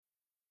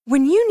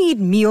When you need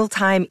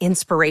mealtime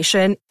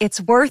inspiration,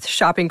 it's worth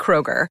shopping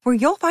Kroger, where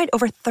you'll find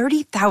over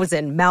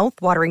 30,000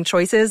 mouth-watering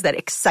choices that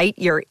excite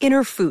your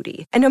inner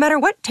foodie. And no matter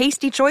what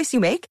tasty choice you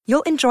make,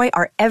 you'll enjoy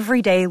our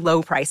everyday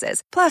low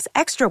prices, plus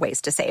extra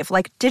ways to save,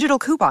 like digital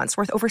coupons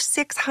worth over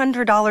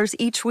 $600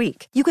 each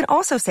week. You can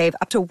also save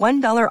up to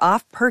 $1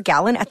 off per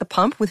gallon at the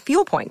pump with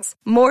fuel points.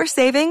 More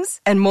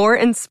savings and more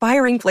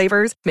inspiring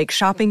flavors make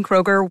shopping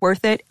Kroger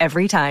worth it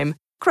every time.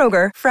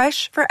 Kroger,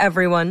 fresh for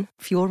everyone.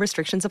 Fuel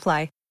restrictions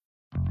apply.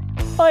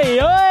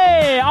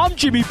 Hey, I'm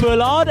Jimmy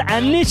Bullard,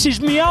 and this is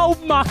me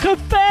old mucker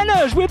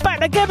Fenners. We're back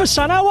together,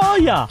 son. How are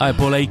ya? Hi,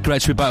 Bully.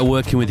 Great to be back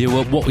working with you.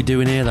 What we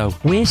doing here, though?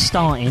 We're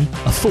starting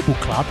a football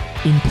club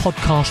in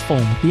podcast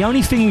form. The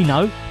only thing we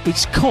know,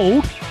 it's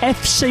called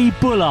FC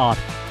Bullard.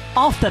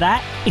 After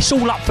that, it's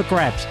all up for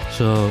grabs.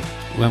 So,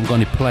 we haven't got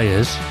any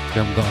players,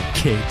 we haven't got a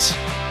kit,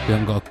 we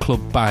haven't got a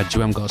club badge,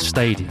 we haven't got a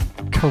stadium.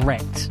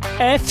 Correct.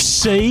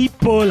 FC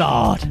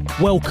Bullard.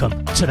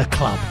 Welcome to the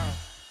club.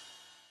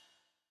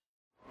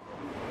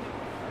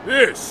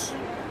 This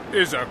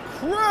is a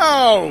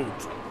Crowd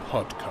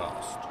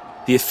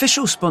podcast. The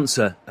official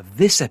sponsor of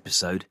this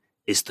episode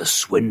is The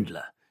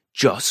Swindler,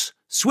 Joss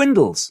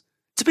Swindles.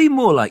 To be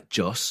more like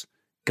Joss,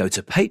 go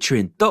to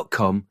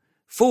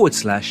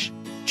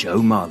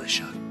patreon.com/Joe Marler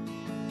Show.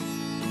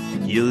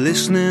 You're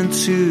listening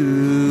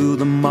to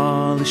The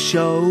Marler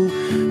Show,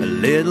 a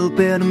little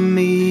bit of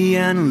me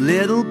and a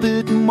little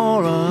bit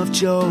more of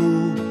Joe.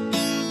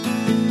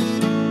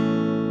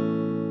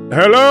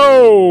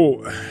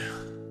 Hello,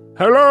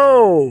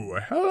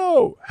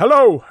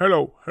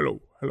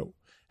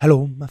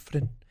 my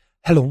friend.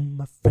 Hello,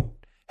 my friend.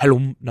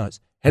 No, it's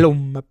hello,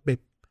 my babe.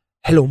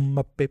 Hello,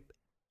 my babe.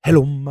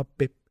 Hello, my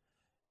babe.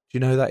 Do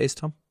you know who that is,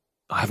 Tom?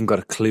 I haven't got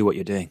a clue what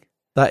you're doing.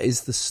 That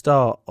is the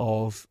start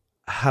of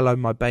Hello,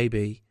 My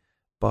Baby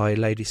by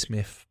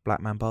Ladysmith,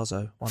 Black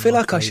Mambazo. I feel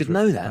like I should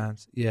know that.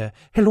 Bands. Yeah.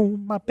 Hello,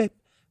 my babe.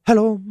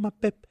 Hello, my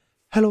babe.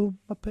 Hello,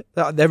 my babe.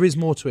 There is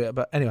more to it,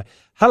 but anyway.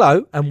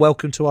 Hello, and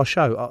welcome to our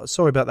show.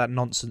 Sorry about that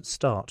nonsense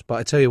start, but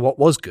I tell you what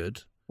was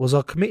good was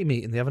our committee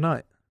meeting the other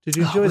night. Did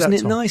you enjoy that, wasn't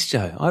it Tom? nice,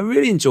 Joe? I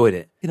really enjoyed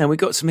it. You know, we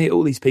got to meet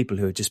all these people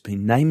who had just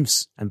been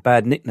names and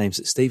bad nicknames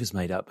that Steve has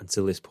made up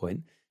until this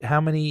point.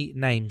 How many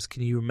names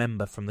can you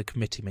remember from the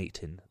committee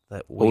meeting?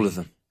 All of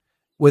them.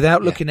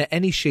 Without looking at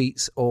any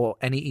sheets or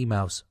any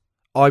emails.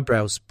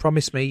 Eyebrows.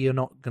 Promise me you're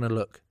not going to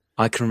look.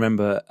 I can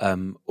remember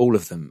all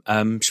of them.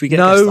 Should we get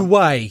No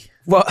way.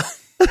 What?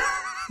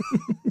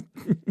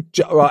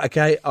 Right,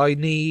 okay. I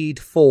need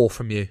 4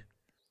 from you.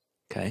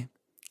 Okay.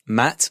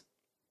 Matt,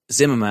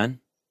 Zimmerman,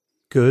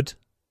 Good.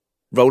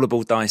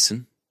 Rollerball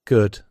Dyson,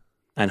 Good.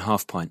 and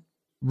Half Pint.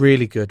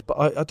 Really good.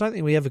 But I don't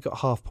think we ever got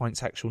Half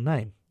Pint's actual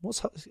name.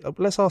 Let's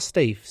ask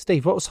Steve.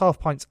 Steve, what was Half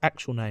Pint's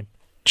actual name?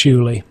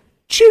 Julie.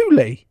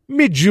 Julie.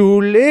 Me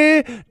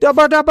Julie.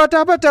 Dabba dabba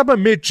dabba dabba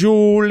me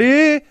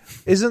Julie.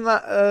 Isn't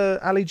that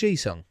Ali G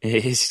song?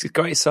 It's a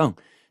great song.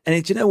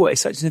 And do you know what?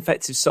 It's such an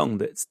effective song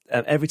that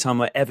every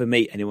time I ever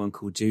meet anyone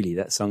called Julie,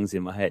 that song's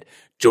in my head.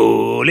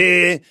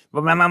 Julie.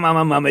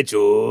 Mama,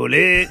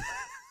 Julie.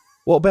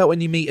 What about when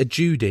you meet a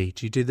Judy?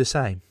 Do you do the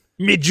same?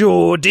 Me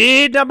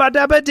Judy. Dabba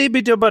dabba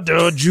dibby dabba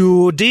da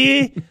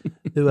Judy.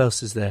 Who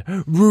else is there?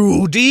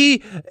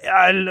 Rudy.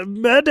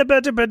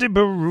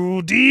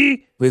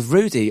 Rudy. With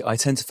Rudy, I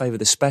tend to favour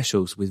the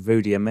specials with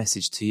Rudy, a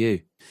message to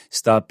you.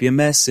 Stop your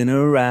messing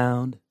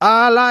around.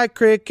 I like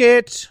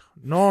cricket.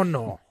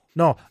 No.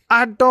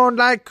 I don't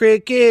like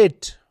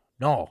cricket.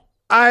 No.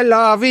 I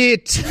love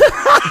it.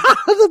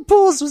 The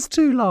pause was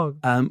too long.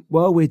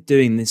 While we're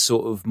doing this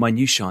sort of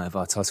minutiae of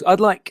our task, I'd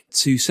like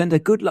to send a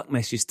good luck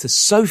message to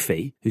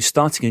Sophie, who's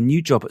starting a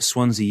new job at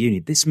Swansea Uni.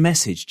 This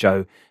message,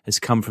 Joe, has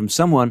come from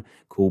someone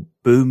called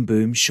Boom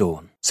Boom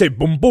Sean. Say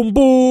boom boom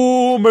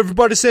boom.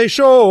 Everybody say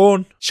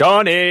Sean.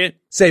 Shawnee.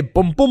 Say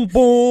boom boom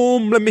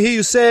boom. Let me hear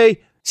you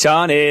say.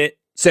 Shawnee.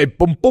 Say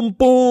boom boom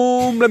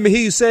boom. Let me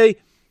hear you say.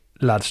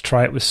 Lads,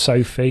 try it with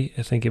Sophie.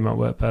 I think it might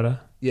work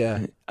better.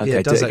 Yeah. Okay, yeah,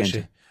 it does do it actually.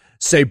 again.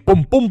 Say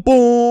boom boom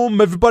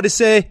boom. Everybody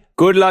say.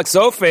 Good luck,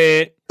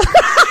 Sophie.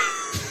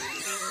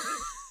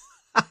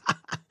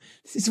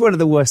 This is one of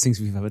the worst things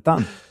we've ever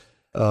done.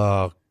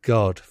 Oh,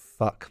 God.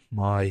 Fuck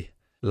my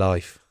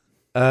life.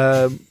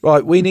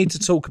 Right, we need to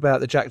talk about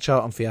the Jack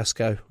Charlton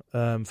fiasco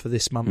for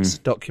this month's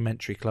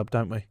documentary club,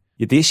 don't we?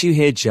 Yeah, the issue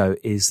here, Joe,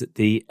 is that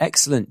the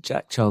excellent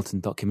Jack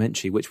Charlton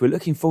documentary, which we're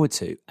looking forward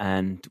to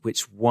and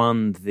which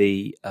won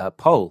the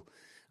poll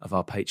of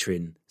our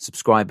Patreon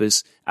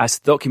subscribers as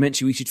the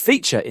documentary we should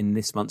feature in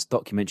this month's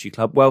documentary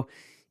club. Well,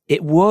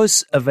 it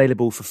was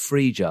available for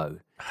free, Joe.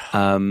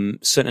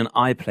 Certainly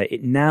on iPlayer.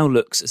 It now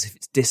looks as if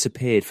it's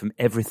disappeared from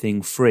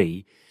everything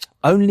free,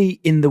 only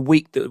in the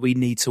week that we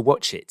need to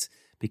watch it,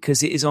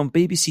 because it is on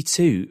BBC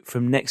Two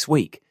from next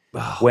week,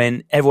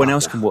 when everyone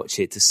else can watch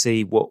it to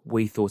see what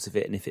we thought of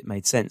it and if it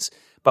made sense.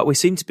 But we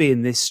seem to be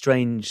in this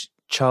strange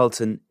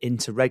Charlton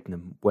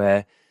interregnum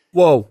where...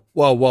 Whoa.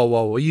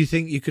 You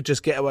think you could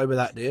just get away with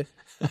that, do you?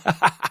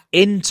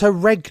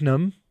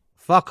 Interregnum?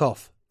 Fuck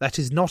off. That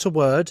is not a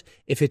word.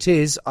 If it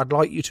is, I'd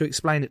like you to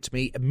explain it to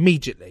me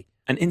immediately.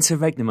 An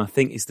interregnum, I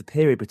think, is the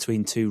period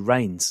between two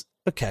rains.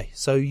 Okay,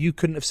 so you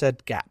couldn't have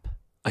said gap.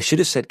 I should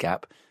have said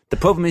gap. The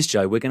problem is,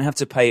 Joe, we're going to have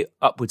to pay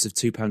upwards of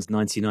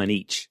 £2.99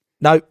 each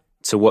No,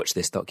 to watch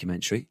this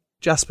documentary.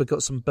 Jasper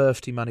got some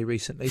birthday money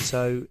recently,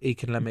 so he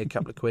can lend me a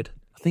couple of quid.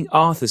 I think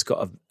Arthur's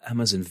got an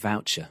Amazon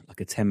voucher,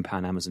 like a £10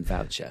 Amazon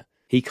voucher.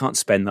 He can't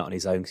spend that on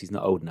his own because he's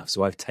not old enough,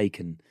 so I've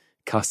taken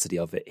custody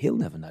of it. He'll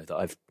never know that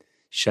I've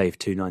shaved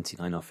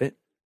 £2.99 off it.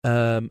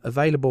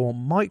 Available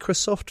on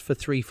Microsoft for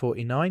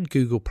 $3.49,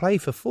 Google Play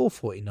for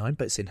 $4.49,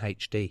 but it's in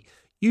HD.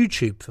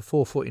 YouTube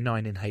for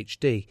 $4.49 in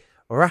HD.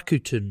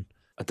 Rakuten.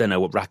 I don't know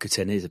what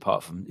Rakuten is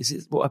apart from... Is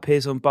it what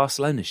appears on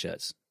Barcelona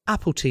shirts?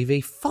 Apple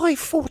TV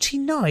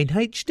 $5.49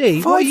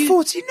 HD.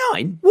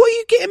 $5.49? What are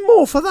you getting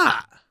more for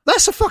that?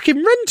 That's a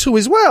fucking rental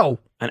as well.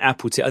 And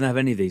Apple TV... I don't have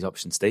any of these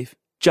options, Steve.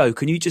 Joe,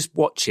 can you just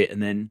watch it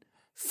and then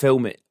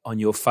film it on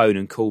your phone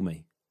and call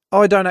me?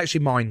 I don't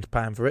actually mind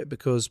paying for it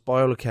because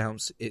by all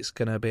accounts it's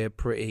going to be a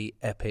pretty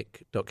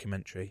epic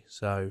documentary.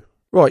 So,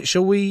 right,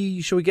 shall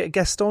we get a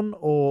guest on,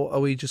 or are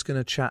we just going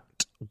to chat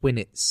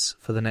Winnets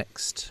for the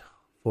next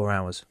 4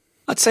 hours?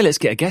 I'd say let's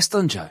get a guest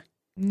on, Joe.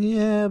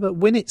 Yeah, but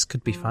Winnets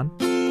could be fun.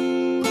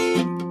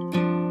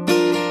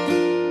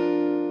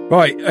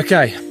 Right,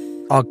 okay.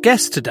 Our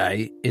guest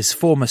today is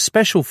former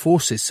Special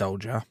Forces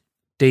soldier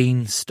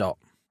Dean Stott.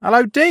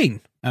 Hello,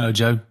 Dean. Hello,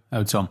 Joe.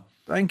 Hello, Tom.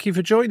 Thank you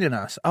for joining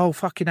us. Oh,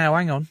 fucking hell,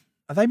 hang on.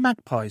 Are they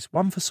magpies?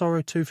 1 for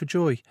sorrow, 2 for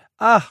joy.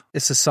 Ah,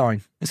 it's a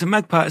sign. It's a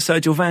magpie at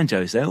Sergio Van,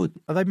 Joe, is there?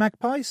 Are they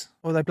magpies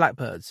or are they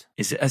blackbirds?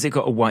 Has it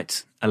got a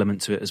white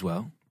element to it as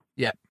well?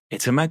 Yeah.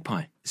 It's a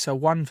magpie. So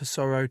 1 for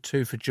sorrow,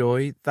 2 for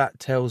joy. That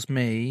tells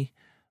me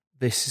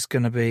this is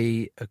going to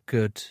be a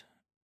good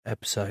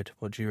episode.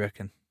 What do you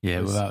reckon?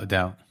 Yeah, without a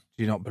doubt.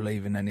 Do you not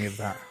believe in any of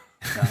that?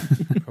 No,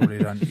 probably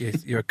don't.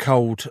 You're a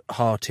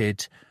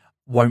cold-hearted...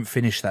 Won't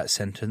finish that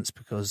sentence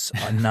because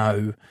I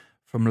know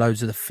from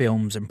loads of the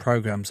films and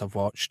programs I've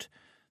watched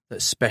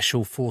that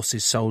Special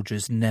Forces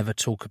soldiers never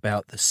talk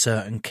about the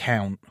certain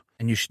count,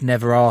 and you should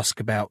never ask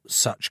about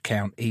such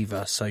count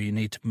either, so you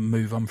need to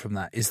move on from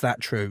that. Is that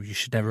true? You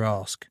should never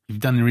ask.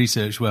 You've done the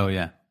research well,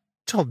 yeah.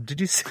 Tom,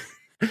 did you see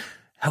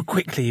how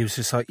quickly he was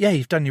just like, yeah,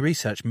 you've done your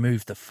research,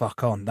 move the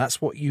fuck on.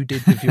 That's what you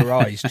did with your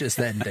eyes just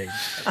then, Dean.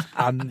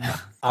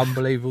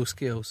 Unbelievable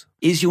skills.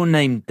 Is your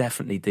name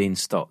definitely Dean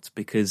Stott?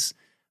 Because...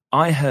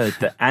 I heard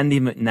that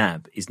Andy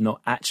McNab is not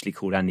actually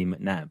called Andy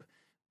McNab,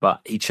 but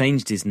he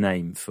changed his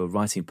name for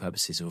writing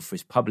purposes or for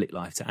his public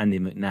life to Andy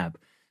McNab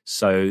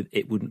so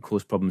it wouldn't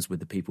cause problems with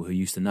the people who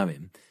used to know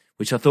him,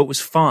 which I thought was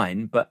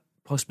fine, but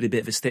possibly a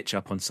bit of a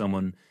stitch-up on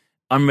someone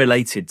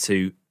unrelated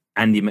to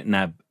Andy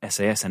McNab,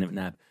 SAS Andy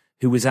McNab,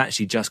 who was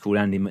actually just called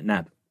Andy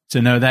McNab.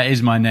 So no, that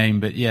is my name,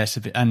 but yes,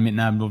 Andy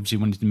McNab obviously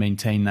wanted to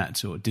maintain that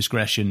sort of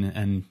discretion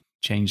and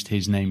changed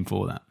his name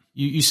for that.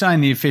 You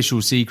sign the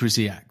Official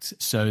Secrecy Act,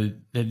 so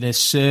there's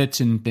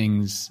certain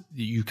things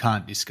that you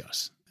can't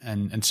discuss.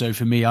 And so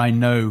for me, I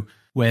know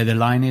where the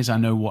line is. I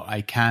know what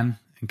I can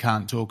and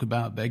can't talk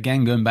about. But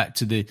again, going back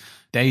to the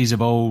days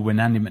of old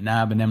when Andy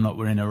McNab and them lot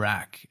were in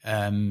Iraq,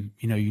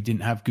 you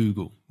didn't have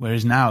Google.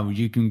 Whereas now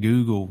you can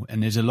Google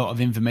and there's a lot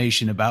of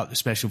information about the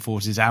Special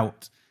Forces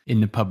out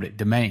in the public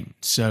domain.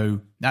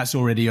 So that's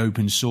already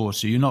open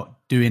source. So you're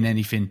not doing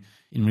anything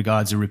in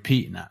regards to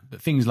repeating that.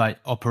 But things like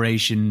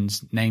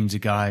operations, names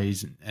of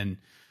guys, and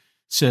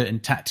certain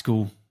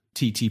tactical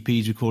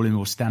TTPs, we call them,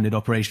 or standard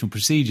operational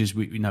procedures,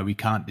 we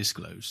can't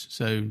disclose.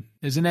 So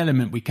there's an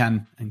element we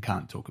can and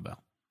can't talk about.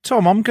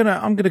 Tom, I'm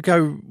gonna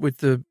go with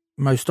the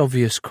most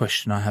obvious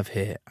question I have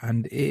here,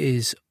 and it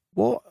is,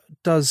 what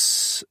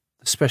does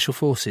Special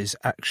Forces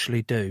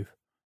actually do?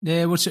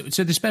 Yeah, well, so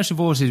the Special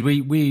Forces,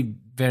 we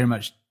very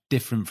much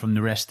different from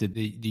the rest of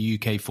the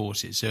UK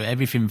forces. So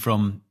everything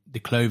from the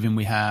clothing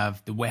we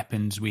have, the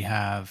weapons we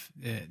have,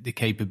 the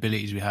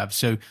capabilities we have.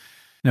 So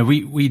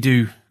we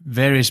do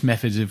various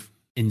methods of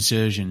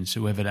insertion.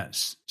 So whether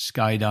that's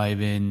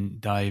skydiving,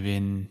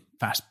 diving,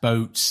 fast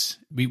boats,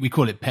 we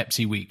call it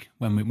Pepsi Week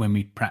when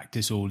we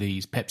practice all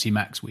these Pepsi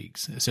Max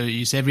weeks. So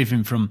it's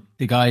everything from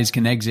the guys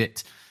can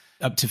exit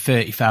up to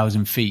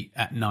 30,000 feet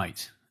at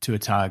night to a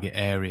target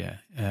area.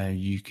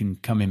 You can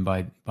come in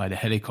by the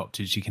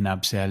helicopters. You can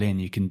abseil in.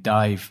 You can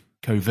dive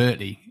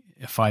covertly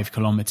 5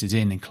 kilometers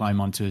in and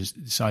climb onto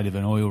the side of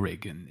an oil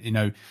rig.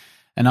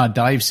 And our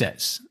dive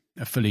sets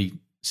are fully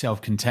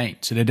self-contained,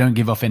 so they don't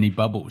give off any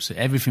bubbles. So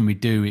everything we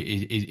do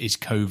is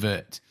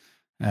covert.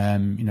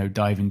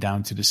 Diving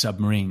down to the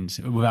submarines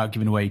without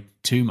giving away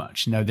too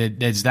much.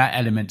 There's that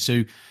element.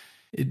 So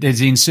there's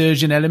the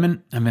insurgent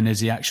element, and then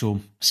there's the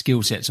actual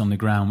skill sets on the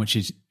ground, which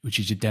is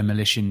your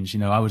demolitions.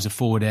 I was a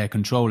forward air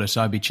controller,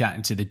 so I'd be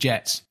chatting to the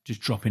jets,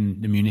 just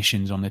dropping the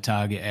munitions on the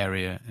target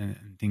area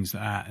and things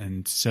like that.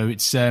 And so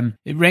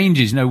it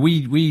ranges.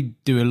 We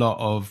do a lot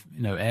of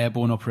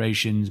airborne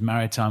operations,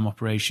 maritime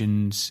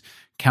operations,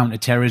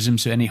 counter-terrorism.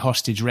 So any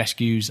hostage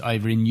rescues,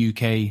 either in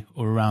UK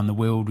or around the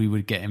world, we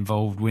would get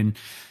involved with.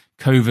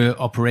 Covert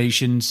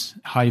operations,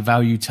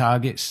 high-value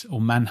targets or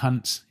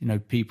manhunts,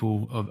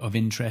 people of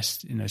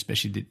interest,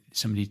 especially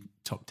some of the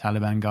top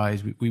Taliban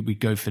guys, we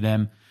go for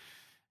them.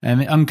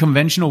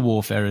 Unconventional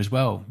warfare as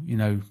well,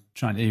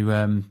 trying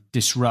to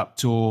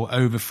disrupt or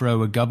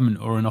overthrow a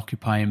government or an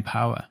occupying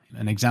power.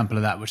 An example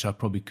of that, which I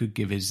probably could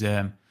give, is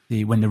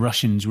when the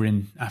Russians were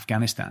in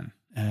Afghanistan.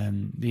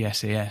 The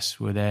SAS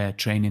were there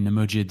training the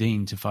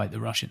Mujahideen to fight the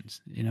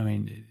Russians.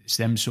 It's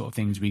them sort of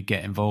things we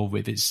get involved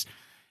with. It's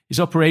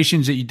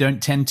operations that you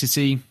don't tend to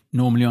see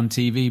normally on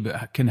TV,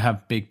 but can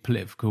have big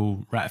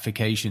political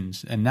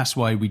ramifications. And that's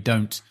why we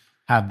don't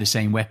have the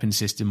same weapon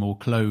system or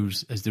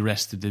clothes as the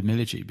rest of the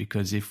military,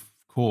 because if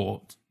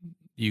caught,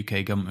 the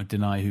UK government would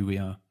deny who we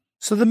are.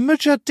 So the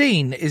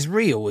Mujahideen is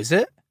real, is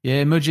it?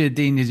 Yeah,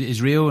 Mujahideen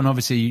is real. And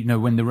obviously,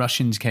 when the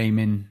Russians came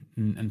in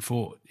and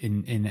fought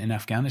in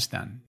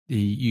Afghanistan,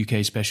 the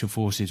UK Special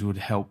Forces would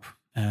help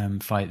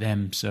fight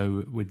them.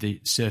 So with the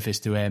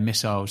surface-to-air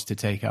missiles to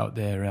take out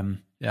their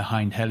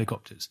Hind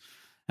helicopters.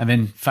 And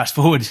then fast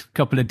forward a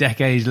couple of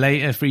decades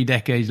later, 3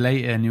 decades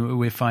later, and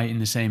we're fighting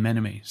the same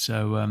enemy.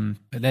 So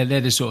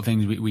they're the sort of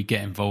things we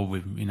get involved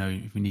with,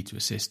 if we need to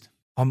assist.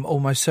 I'm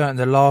almost certain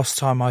the last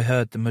time I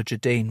heard the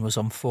Mujahideen was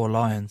on Four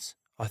Lions.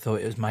 I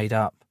thought it was made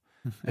up.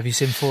 Have you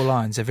seen Four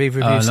Lions? Have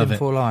either of you seen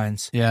Four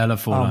Lions? Yeah, I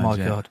love Four Lions.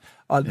 Oh, my God.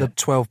 The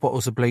 12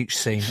 bottles of bleach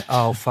scene.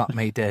 Oh, fuck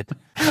me dead.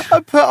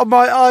 I put on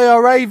my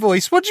IRA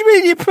voice. What do you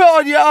mean you put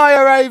on your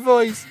IRA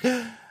voice?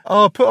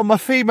 Oh, I put on my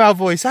female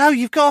voice. Oh,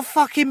 you've got a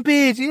fucking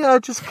beard. I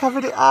just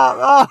covered it up.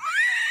 Oh,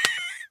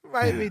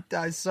 made me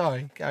die.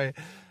 Sorry. Go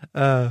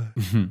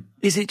ahead.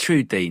 Is it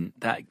true, Dean,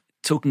 that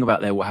talking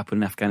about what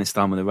happened in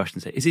Afghanistan when the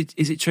Russians is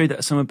it true that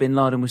Osama bin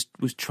Laden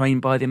was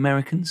trained by the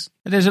Americans?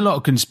 There's a lot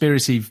of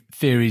conspiracy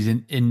theories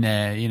in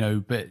there,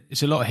 but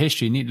it's a lot of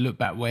history. You need to look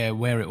back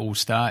where it all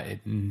started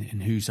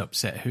and who's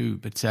upset who.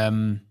 But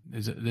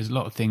there's a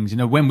lot of things.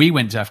 When we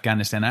went to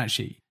Afghanistan,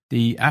 actually,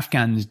 the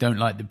Afghans don't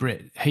like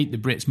hate the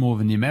Brits more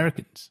than the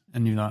Americans.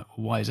 And you're like,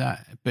 well, why is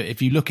that? But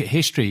if you look at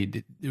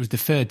history, it was the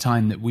third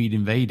time that we'd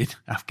invaded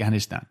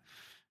Afghanistan.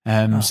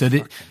 So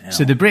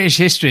the British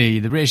history,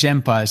 the British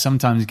Empire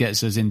sometimes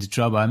gets us into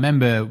trouble. I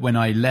remember when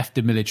I left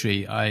the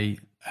military, I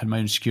had my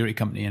own security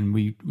company, and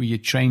we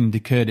had trained the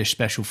Kurdish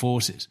special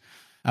forces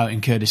out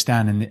in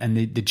Kurdistan, and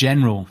the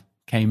general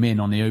came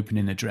in on the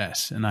opening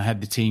address, and I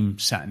had the team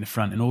sat in the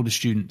front, and all his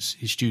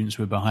students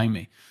were behind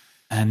me,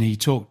 and he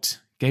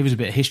gave us a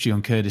bit of history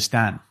on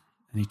Kurdistan,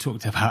 and he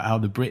talked about how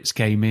the Brits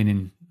came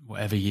in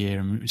whatever year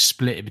and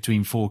split it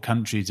between 4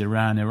 countries: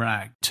 Iran,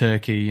 Iraq,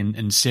 Turkey,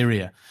 and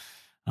Syria.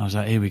 I was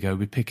like, here we go,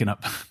 we're picking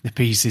up the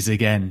pieces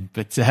again.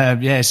 But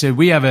so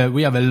we have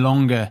a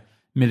longer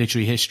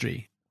military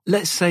history.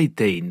 Let's say,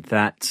 Dean,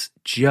 that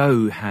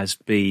Joe has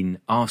been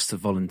asked to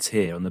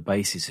volunteer on the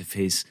basis of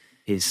his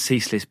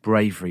ceaseless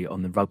bravery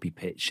on the rugby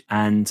pitch,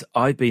 and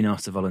I've been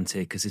asked to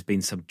volunteer because there's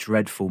been some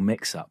dreadful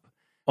mix-up.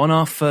 On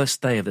our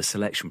first day of the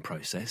selection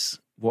process,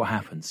 what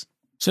happens?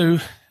 So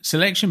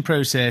selection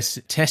process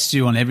tests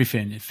you on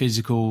everything: the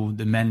physical,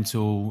 the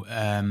mental,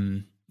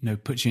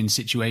 puts you in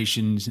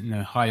situations,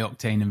 high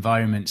octane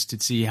environments to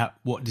see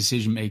what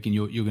decision making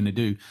you're going to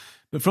do.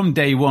 But from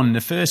day one,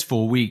 the first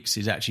 4 weeks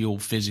is actually all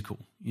physical.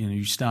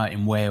 You start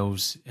in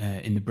Wales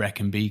in the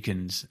Brecon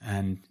Beacons,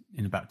 and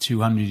in about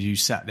 200 you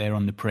sat there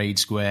on the parade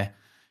square.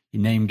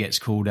 Your name gets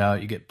called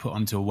out, you get put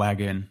onto a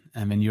wagon,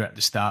 and then you're at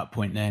the start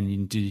point.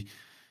 Then the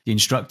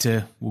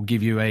instructor will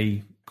give you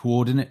a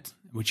coordinate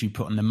which you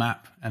put on the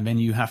map, and then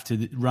you have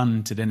to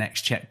run to the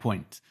next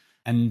checkpoint.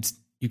 And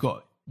you've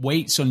got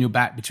weights on your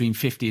back between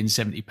 50 and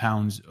 70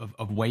 pounds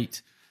of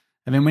weight.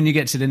 And then when you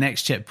get to the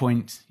next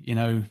checkpoint,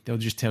 they'll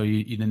just tell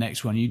you the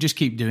next one. You just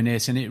keep doing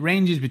this. And it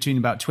ranges between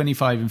about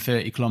 25 and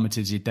 30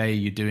 kilometers a day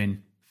you're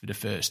doing for the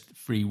first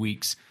 3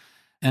 weeks.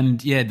 And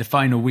the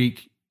final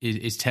week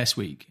is test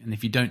week. And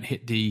if you don't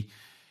hit the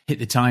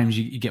times,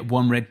 you get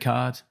 1 red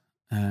card.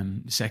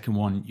 The second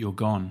one, you're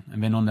gone.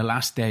 And then on the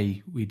last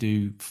day, we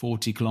do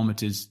 40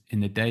 kilometers in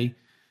the day.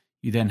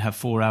 You then have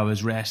 4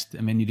 hours rest,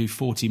 and then you do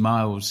 40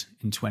 miles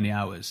in 20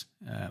 hours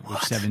with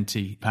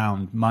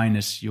 £70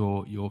 minus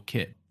your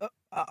kit.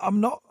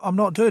 I'm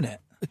not doing it.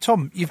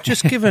 Tom, you've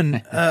just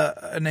given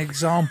an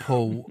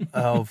example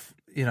of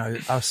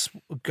us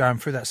going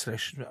through that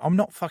selection. I'm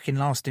not fucking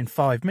lasting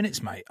 5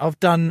 minutes, mate.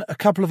 I've done a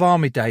couple of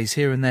army days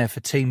here and there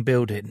for team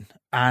building,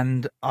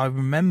 and I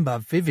remember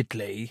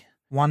vividly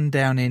one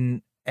down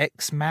in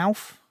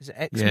Exmouth. Is it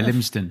Exmouth? Yeah,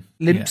 Lympston.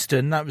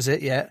 Lympston, that was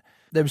it. Yeah.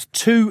 There was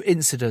 2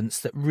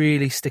 incidents that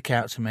really stick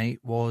out to me.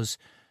 Was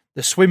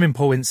the swimming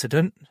pool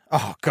incident.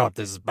 Oh, God,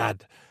 this is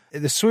bad.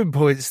 The swimming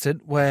pool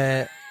incident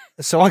where...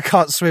 So I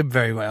can't swim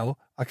very well.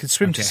 I can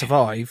swim to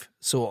survive,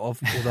 sort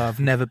of, although I've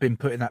never been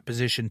put in that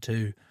position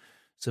to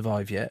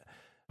survive yet.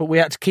 But we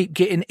had to keep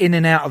getting in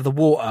and out of the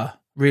water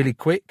really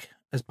quick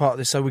as part of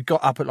this. So we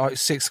got up at like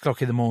 6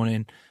 o'clock in the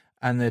morning,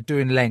 and they're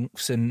doing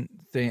lengths, and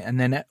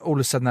then all of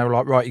a sudden they were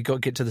like, right, you've got to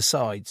get to the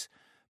sides.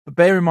 But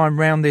bear in mind,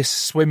 around this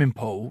swimming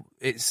pool,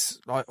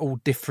 it's like all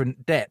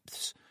different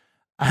depths.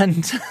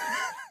 And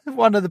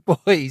one of the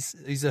boys,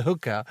 he's a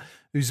hooker,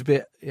 who's a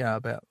bit,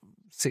 about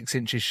 6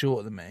 inches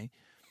shorter than me.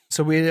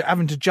 So we're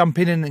having to jump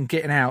in and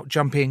getting out,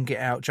 jump in, get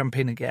out, jump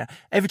in and get out.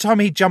 Every time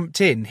he jumped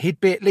in,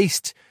 he'd be at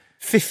least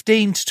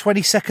 15 to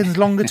 20 seconds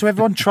longer to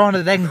everyone, trying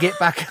to then get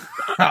back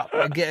up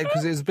and get it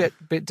because it was a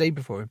bit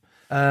deeper for him.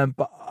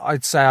 But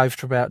I'd say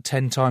after about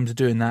 10 times of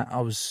doing that, I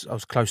was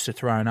close to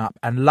throwing up.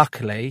 And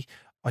luckily,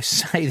 I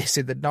say this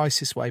in the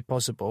nicest way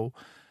possible,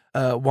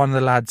 one of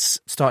the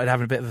lads started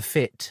having a bit of a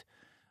fit.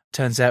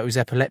 Turns out he was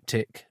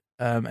epileptic,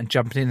 and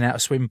jumping in and out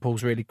of swimming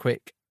pools really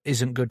quick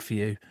isn't good for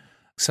you.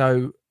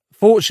 So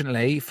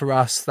fortunately for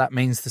us, that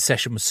means the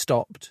session was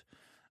stopped.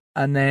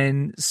 And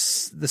then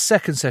the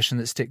second session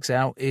that sticks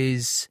out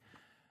is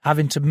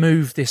having to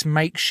move this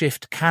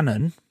makeshift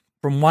cannon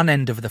from one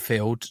end of the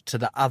field to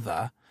the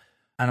other.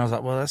 And I was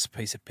like, well, that's a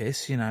piece of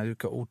piss. You know, we've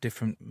got all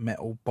different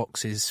metal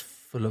boxes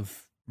full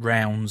of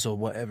rounds or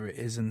whatever it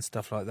is and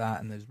stuff like that.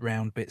 And there's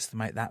round bits to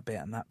make that bit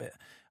and that bit.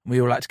 And we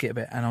all like to get a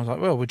bit. And I was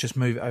like, well, we'll just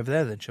move it over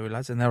there then, shall we,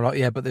 lads? And they were like,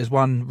 yeah, but there's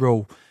one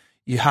rule.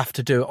 You have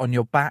to do it on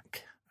your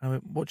back. And I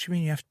went, what do you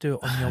mean you have to do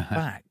it on your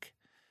back?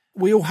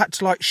 We all had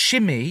to like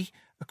shimmy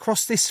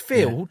across this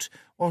field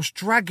whilst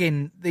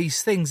dragging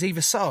these things either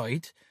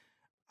side.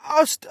 I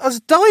was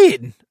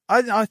dying.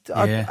 I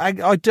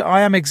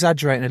am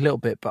exaggerating a little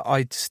bit, but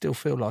I still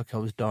feel like I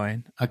was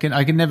dying. I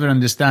can never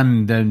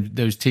understand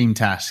those team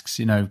tasks,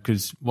 you know,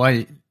 because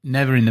why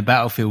never in the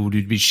battlefield would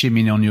you be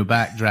shimmying on your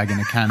back, dragging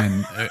a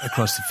cannon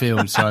across the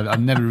field. So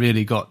I've never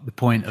really got the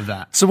point of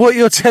that. So what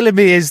you're telling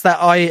me is that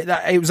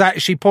it was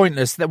actually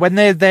pointless, that when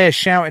they're there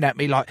shouting at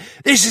me like,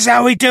 this is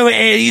how we do it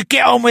here, you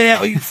get on with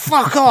it or you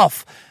fuck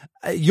off.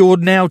 You're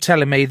now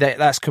telling me that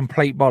that's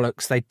complete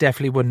bollocks. They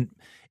definitely wouldn't,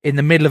 in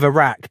the middle of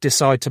Iraq,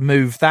 decide to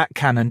move that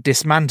cannon,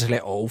 dismantle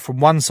it all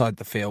from one side of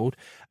the field,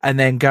 and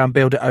then go and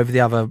build it over the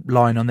other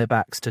line on their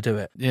backs to do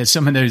it. Yeah,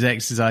 some of those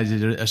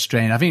exercises are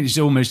strange. I think it's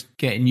almost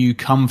getting you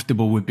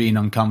comfortable with being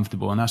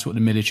uncomfortable, and that's what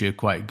the military are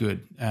quite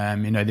good.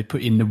 You know, they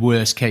put in the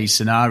worst case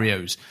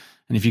scenarios,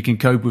 and if you can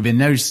cope within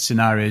those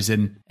scenarios,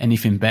 then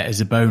anything better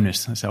is a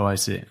bonus. That's how I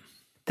see it.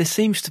 There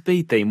seems to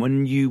be, Dean,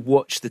 when you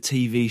watch the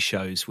TV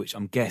shows, which I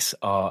guess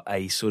are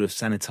a sort of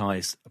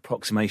sanitised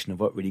approximation of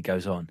what really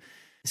goes on,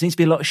 there seems to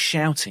be a lot of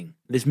shouting.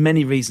 There's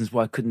many reasons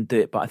why I couldn't do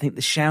it, but I think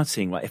the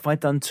shouting, like if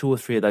I'd done 2 or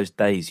 3 of those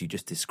days you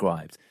just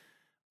described,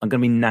 I'm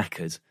going to be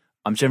knackered.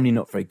 I'm generally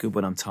not very good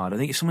when I'm tired. I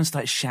think if someone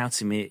started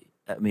shouting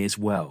at me as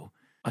well,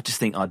 I just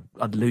think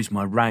I'd lose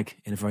my rag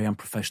in a very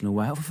unprofessional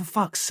way. Oh, for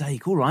fuck's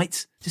sake, all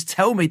right, just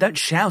tell me, don't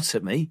shout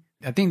at me.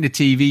 I think the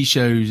TV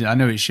shows, I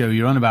know which show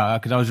you're on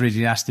about, because I was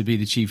originally asked to be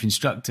the chief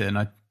instructor and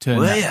I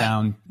turned that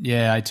down.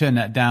 Yeah, I turned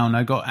that down.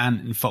 I got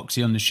Ant and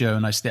Foxy on the show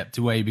and I stepped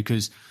away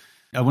because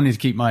I wanted to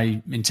keep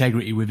my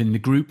integrity within the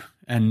group,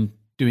 and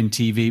doing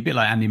TV, a bit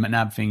like Andy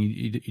McNabb thing,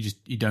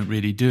 you don't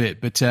really do it.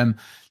 But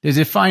there's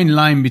a fine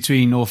line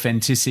between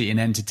authenticity and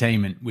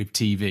entertainment with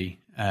TV.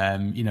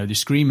 You know, the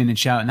screaming and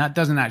shouting, that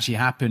doesn't actually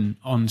happen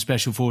on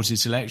Special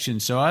Forces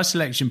selection. So our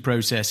selection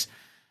process,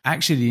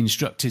 actually the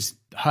instructors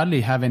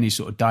hardly have any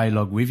sort of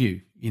dialogue with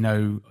you. You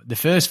know, the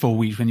first 4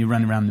 weeks when you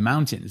run around the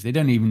mountains, they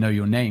don't even know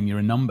your name, you're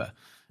a number.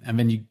 And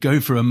then you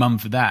go for a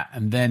month of that,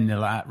 and then they're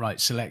like, right,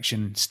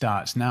 selection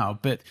starts now.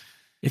 But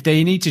if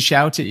they need to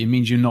shout it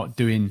means you're not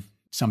doing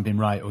something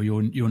right, or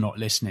you're not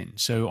listening.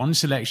 So on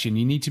selection,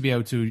 you need to be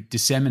able to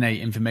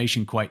disseminate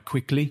information quite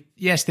quickly.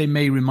 Yes, they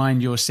may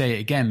remind you or say it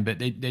again, but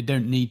they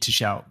don't need to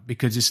shout,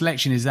 because the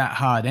selection is that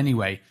hard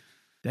anyway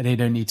that they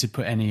don't need to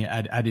put any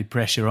added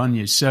pressure on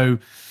you. So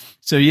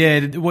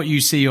yeah, what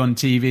you see on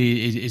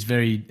TV is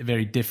very,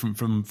 very different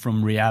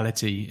from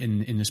reality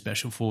in the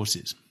Special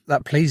Forces.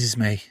 That pleases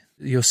me.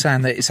 You're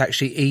saying that it's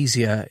actually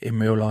easier in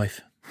real life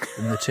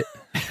than the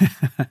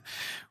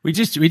We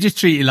just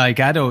treat you like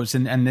adults,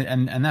 and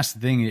that's the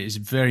thing. It's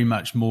very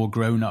much more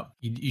grown up.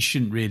 You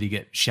shouldn't really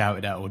get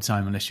shouted at all the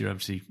time unless you're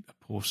obviously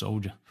a poor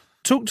soldier.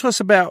 Talk to us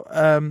about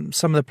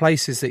some of the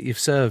places that you've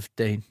served,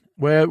 Dean.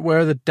 Where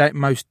are the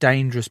most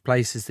dangerous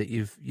places that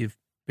you've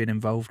been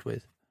involved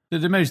with?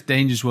 The most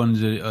dangerous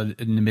ones are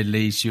in the Middle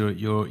East. Your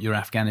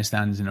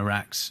Afghanistans and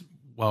Iraqs.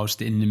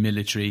 Whilst in the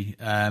military,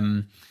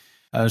 I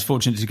was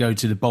fortunate to go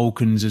to the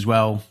Balkans as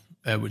well,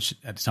 which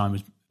at the time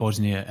was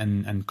Bosnia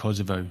and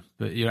Kosovo.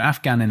 But your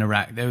Afghan and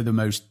Iraq, they were the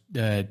most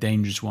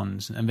dangerous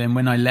ones. And then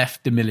when I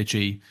left the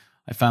military,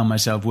 I found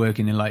myself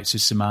working in likes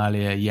of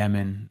Somalia,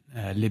 Yemen,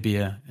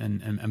 Libya,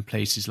 and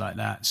places like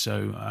that.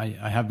 So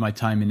I have my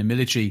time in the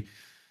military,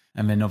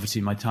 and then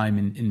obviously my time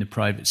in the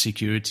private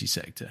security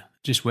sector.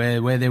 Just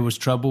where there was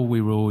trouble,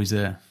 we were always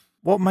there.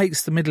 What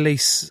makes the Middle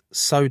East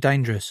so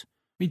dangerous?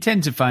 We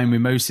tend to find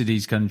with most of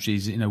these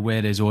countries, you know,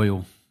 where there's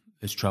oil,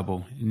 there's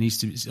trouble. It needs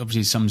to be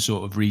obviously some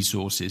sort of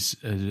resources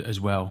as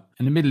well.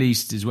 And the Middle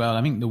East as well.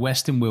 I think the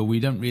Western world, we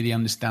don't really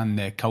understand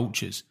their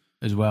cultures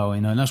as well,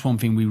 you know, and that's one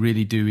thing we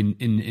really do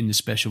in the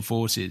Special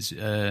Forces.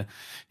 You know,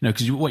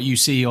 because what you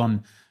see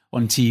on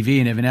TV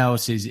and everything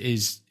else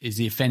is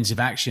the offensive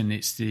action.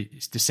 It's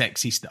the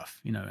sexy stuff,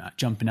 you know,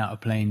 jumping out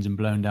of planes and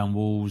blowing down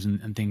walls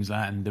and things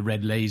like that, and the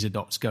red laser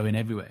dots going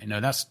everywhere. You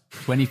know, that's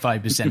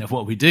 25% of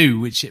what we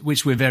do,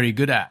 which we're very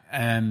good at.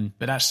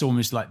 But that's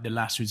almost like the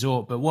last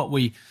resort. But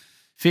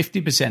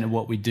 50% of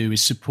what we do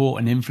is support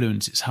and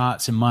influence. It's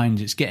hearts and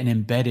minds. It's getting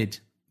embedded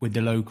with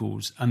the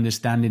locals,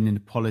 understanding in the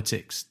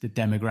politics, the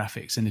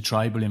demographics, and the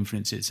tribal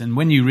influences. And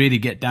when you really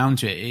get down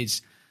to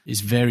it,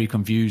 it's very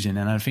confusing.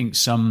 And I think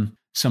some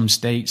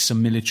states,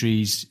 some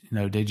militaries,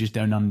 they just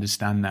don't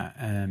understand that.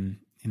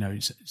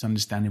 It's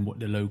understanding what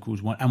the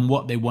locals want and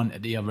what they want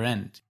at the other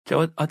end.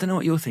 Joe, I don't know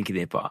what you're thinking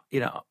here, but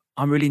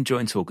I'm really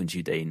enjoying talking to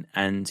you, Dean,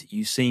 and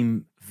you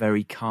seem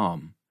very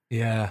calm.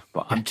 Yeah,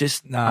 but I'm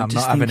not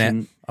having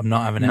it. I'm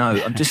not having it. No,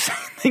 I'm just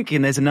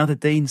thinking there's another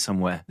Dean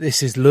somewhere.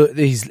 This is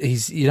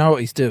he's you know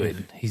what he's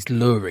doing? He's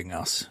luring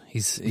us.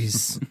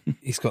 He's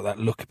got that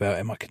look about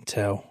him. I can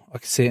tell. I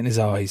can see it in his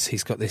eyes.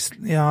 He's got this.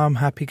 Yeah, I'm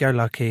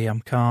happy-go-lucky.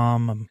 I'm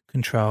calm. I'm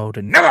controlled.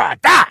 And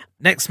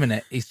next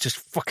minute, he's just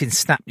fucking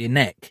snapped your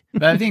neck.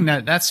 But I think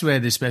that's where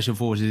the special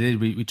forces is.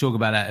 We talk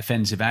about that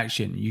offensive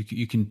action.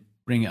 You can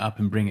bring it up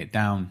and bring it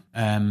down,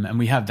 and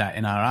we have that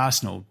in our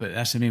arsenal. But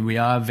that's we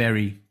are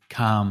very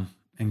calm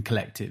and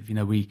collective.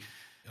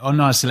 On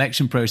our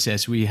selection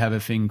process, we have a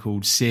thing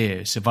called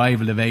SEER,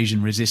 Survival,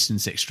 Evasion,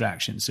 Resistance,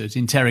 Extraction. So it's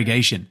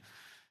interrogation.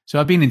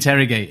 So I've been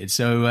interrogated.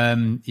 So,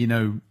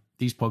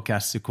 these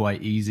podcasts are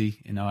quite easy.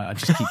 I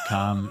just keep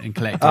calm and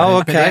collected. Oh,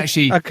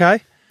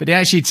 okay. But they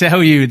actually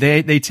tell you,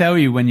 they tell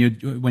you when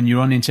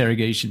you're on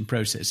interrogation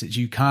processes,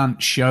 you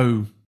can't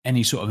show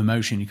any sort of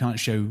emotion. You can't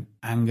show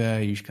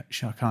anger. You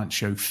can't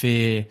show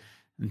fear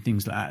and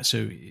things like that.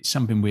 So it's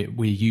something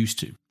we're used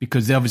to,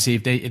 because obviously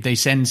if they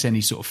sense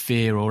any sort of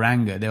fear or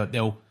anger,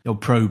 they'll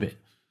probe it.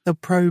 They'll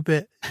probe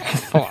it.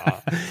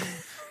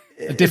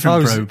 A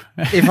different probe.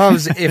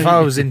 if I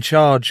was in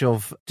charge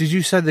of, did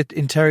you say the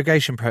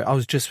interrogation I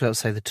was just about to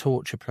say the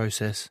torture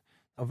process.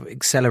 I've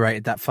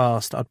accelerated that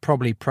fast. I'd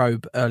probably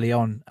probe early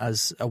on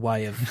as a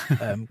way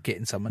of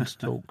getting someone to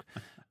talk.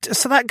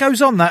 So that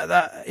goes on,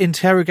 that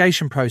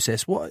interrogation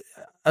process. What,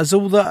 as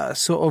all that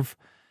sort of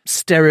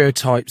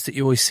stereotypes that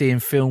you always see in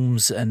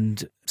films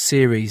and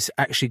series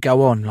actually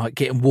go on, like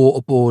getting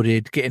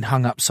waterboarded, getting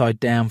hung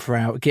upside down for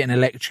hours, getting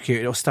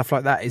electrocuted or stuff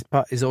like that,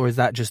 or is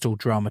that just all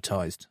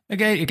dramatized?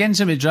 Again,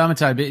 some of it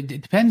dramatized, but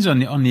it depends on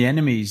the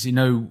enemies.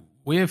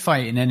 We're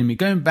fighting enemy.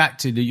 Going back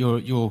to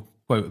your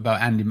quote about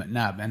Andy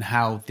McNabb and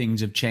how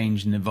things have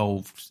changed and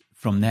evolved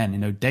from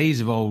then. Days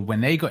of old,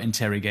 when they got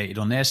interrogated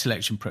on their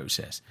selection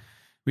process,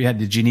 we had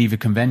the Geneva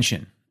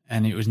Convention.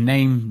 And it was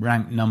name,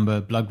 rank,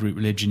 number, blood group,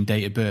 religion,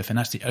 date of birth. And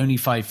that's the only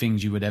 5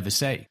 things you would ever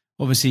say.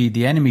 Obviously,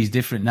 the enemy's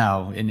different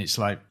now. And it's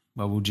like,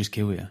 well, we'll just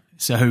kill you.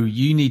 So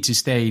you need to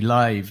stay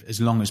live as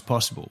long as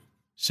possible.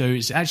 So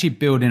it's actually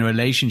building a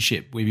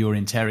relationship with your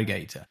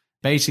interrogator.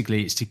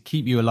 Basically, it's to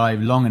keep you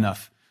alive long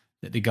enough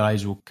that the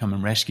guys will come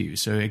and rescue you.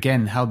 So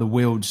again, how the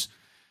world's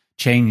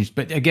changed.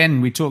 But again,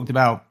 we talked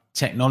about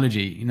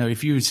technology.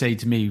 If you would say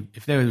to me,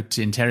 if they were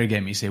to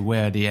interrogate me, say,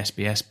 where are the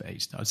SBS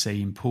based? I'd say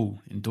in Poole,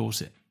 in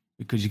Dorset.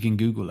 Because you can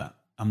Google that.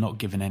 I'm not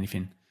giving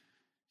anything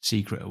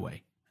secret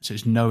away. So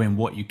it's knowing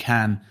what you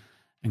can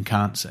and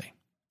can't say,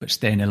 but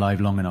staying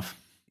alive long enough.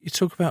 You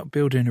talk about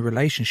building a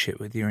relationship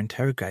with your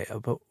interrogator,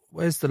 but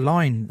where's the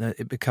line that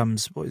it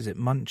becomes, what is it,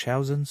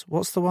 Munchausen's?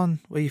 What's the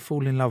one where you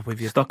fall in love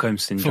with your... Stockholm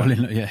Syndrome.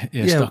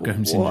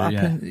 Stockholm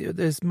Syndrome, yeah.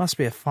 There must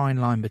be a fine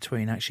line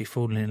between actually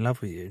falling in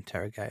love with your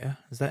interrogator.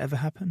 Has that ever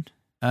happened?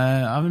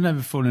 I've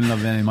never fallen in love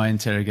with any of my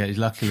interrogators,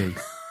 luckily.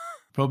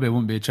 Probably I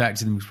wouldn't be attracted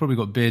to them. We've probably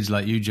got beards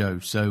like you, Joe.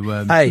 So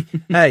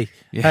hey,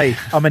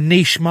 I'm a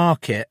niche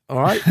market,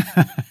 all right?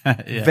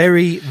 Yeah.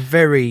 Very,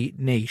 very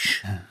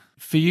niche.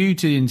 For you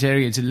to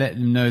interrogate, to let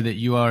them know that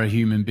you are a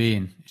human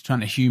being, it's trying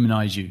to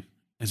humanize you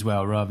as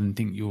well, rather than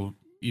think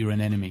you're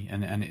an enemy,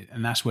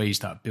 and that's where you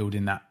start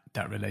building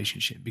that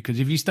relationship. Because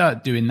if you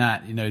start doing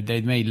that, they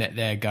may let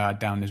their guard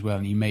down as well,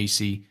 and you may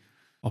see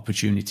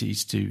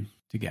opportunities to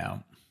get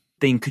out.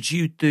 Dean, could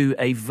you do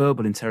a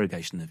verbal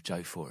interrogation of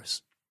Joe for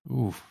us?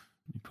 Ooh.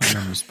 You put me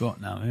on the spot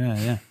now.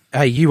 Yeah.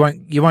 Hey, you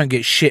won't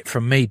get shit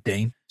from me,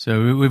 Dean.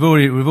 So we've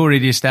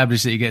already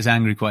established that he gets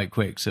angry quite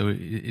quick. So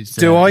it's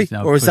do I,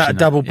 or is that a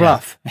double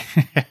bluff?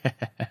 Yeah.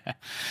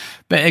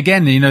 But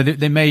again,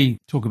 they may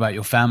talk about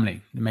your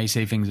family. They may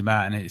say things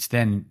about, and it's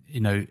then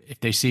if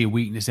they see a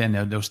weakness, then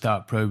they'll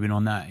start probing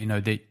on that.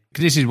 Because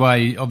this is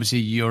why obviously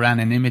your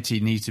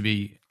anonymity needs to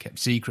be kept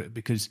secret,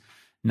 because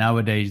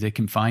nowadays they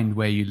can find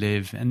where you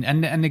live, and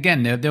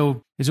again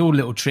there's all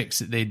little tricks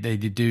that they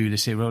do. They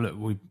say, well,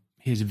 look,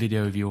 here's a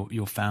video of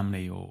your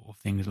family or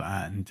things like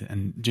that,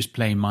 and just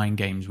playing mind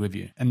games with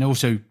you. And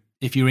also,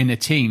 if you're in a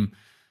team,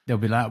 they'll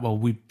be like, well,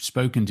 we've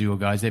spoken to your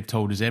guys. They've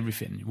told us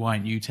everything. Why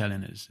aren't you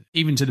telling us?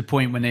 Even to the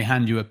point when they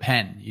hand you a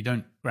pen, you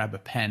don't grab a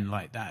pen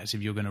like that as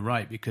if you're going to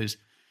write, because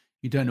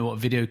you don't know what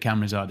video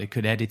cameras are. They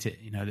could edit it,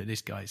 that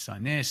this guy's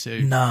signed there.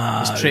 So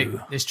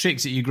there's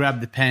tricks that you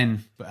grab the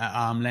pen but at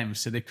arm length,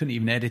 so they couldn't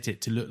even edit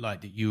it to look like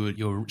that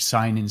you're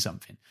signing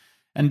something.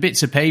 And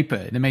bits of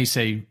paper, they may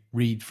say,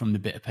 read from the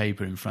bit of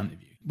paper in front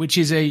of you, which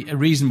is a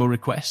reasonable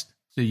request.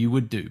 So you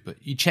would do, but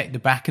you check the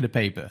back of the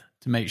paper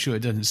to make sure it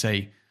doesn't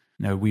say,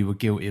 we were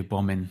guilty of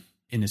bombing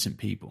innocent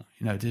people.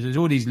 There's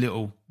all these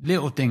little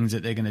things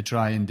that they're going to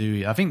try and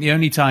do. I think the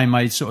only time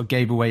I sort of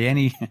gave away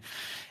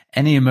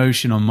any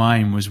emotion on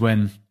mine was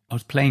when I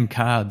was playing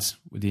cards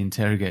with the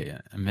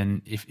interrogator, and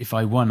then if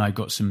I won, I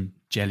got some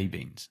jelly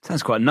beans.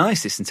 Sounds quite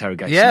nice, this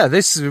interrogation. Yeah,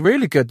 this is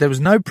really good. There was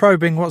no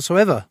probing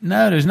whatsoever.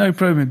 No, there was no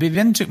probing. But he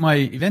then took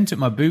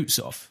my boots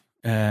off.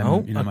 My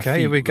okay, feet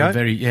here we go. were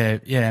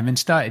and then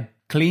started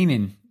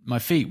cleaning my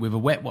feet with a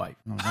wet wipe.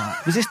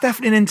 Was this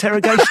definitely an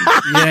interrogation?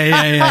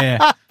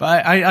 Yeah.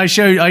 But I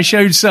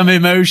showed some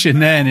emotion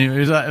then. It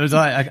was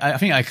like I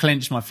think I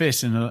clenched my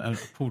fist and I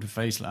pulled a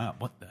face like,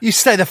 what the? You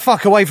stay the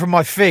fuck away from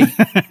my feet.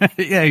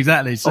 Yeah,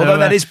 exactly. So, Although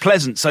that is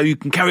pleasant, so you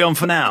can carry on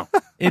for now.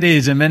 It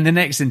is, and then the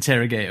next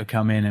interrogator will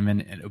come in, and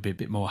then it'll be a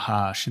bit more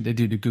harsh. They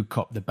do the good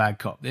cop, the bad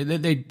cop.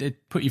 They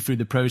put you through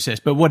the process.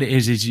 But what it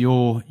is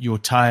you're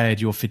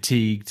tired, you're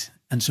fatigued.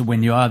 And so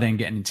when you are then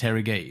getting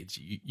interrogated,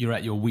 you're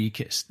at your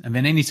weakest. And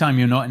then anytime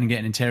you're not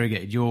getting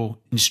interrogated, you're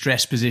in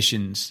stress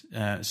positions.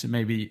 So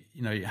maybe,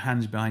 your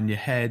hands behind your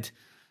head,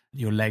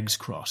 your legs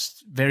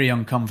crossed, very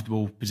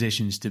uncomfortable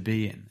positions to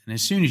be in. And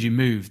as soon as you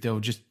move, they'll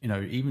just,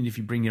 even if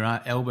you bring your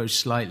elbows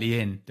slightly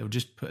in, they'll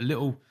just put a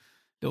little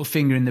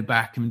finger in the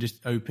back and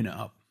just open it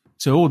up.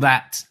 So all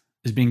that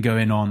has been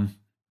going on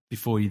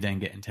before you then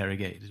get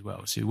interrogated as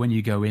well. So when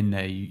you go in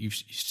there, you've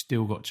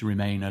still got to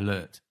remain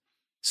alert.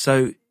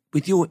 So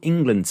with your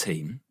England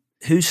team,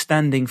 who's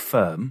standing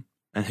firm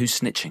and who's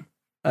snitching?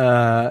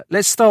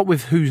 Let's start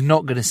with who's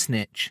not going to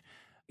snitch.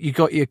 You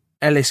got your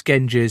Ellis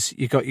Genges,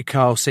 you got your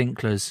Carl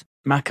Sinklers.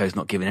 Mako's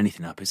not giving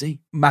anything up, is he?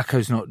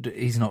 Mako's not.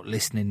 He's not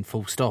listening.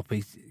 Full stop.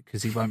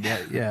 Because he won't be.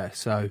 Yeah.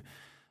 So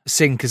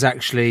Sink has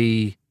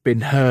actually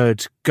been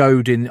heard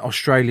goading the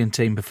Australian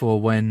team before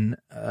when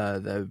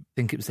I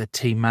think it was their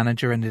team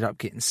manager ended up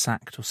getting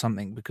sacked or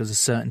something because of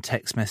certain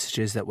text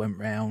messages that went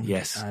round.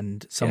 Yes.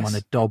 And someone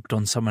had dobbed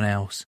on someone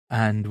else.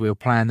 And we were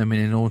playing them in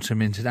an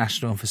autumn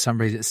international, and for some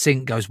reason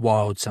Sink goes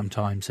wild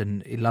sometimes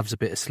and he loves a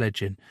bit of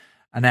sledging.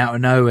 And out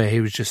of nowhere, he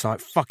was just like,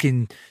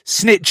 fucking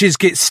snitches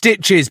get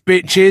stitches,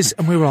 bitches.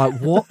 And we were like,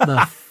 what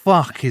the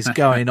fuck is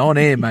going on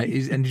here,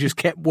 mate? And he just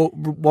kept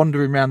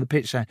wandering around the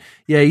pitch saying,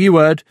 yeah, you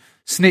heard,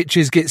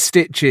 snitches get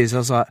stitches. I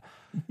was like,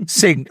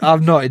 Sink,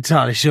 I'm not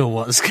entirely sure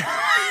what's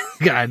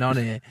going on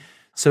here.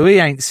 So he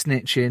ain't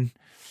snitching.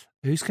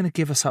 Who's going to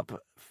give us up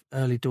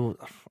early doors?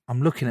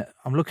 I'm looking at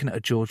a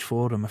George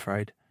Ford, I'm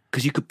afraid.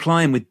 Because you could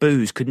ply him with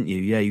booze, couldn't you?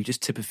 Yeah, you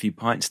just tip a few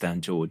pints down,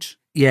 George.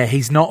 Yeah,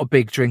 he's not a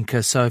big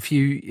drinker, so if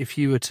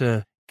you were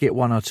to get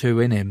one or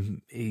two in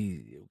him,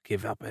 he'll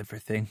give up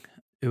everything.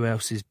 Who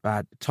else is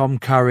bad? Tom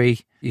Curry,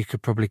 you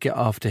could probably get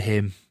after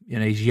him.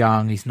 He's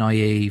young, he's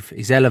naive,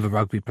 he's a hell of a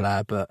rugby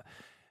player, but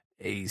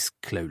he's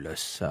clueless,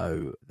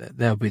 so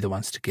they'll be the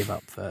ones to give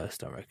up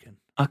first, I reckon.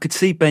 I could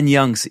see Ben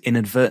Youngs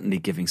inadvertently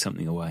giving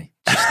something away,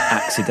 just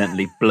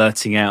accidentally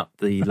blurting out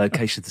the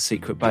location of the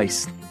secret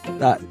base.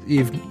 That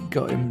you've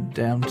got him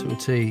down to a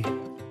T.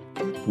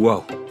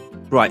 Whoa.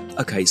 Right,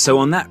 okay, so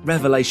on that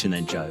revelation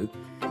then, Joe,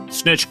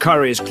 Snitch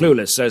Curry is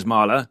clueless, says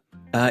Marla.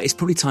 It's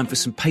probably time for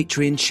some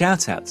Patreon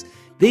shout-outs.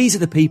 These are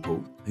the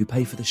people who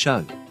pay for the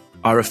show.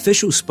 Our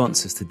official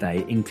sponsors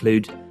today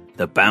include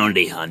The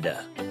Bounty Hunter,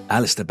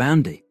 Alistair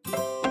Boundy.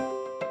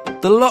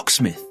 The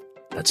Locksmith,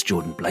 that's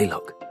Jordan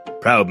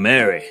Blaylock. Proud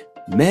Mary.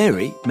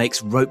 Mary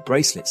makes rope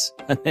bracelets,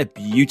 and they're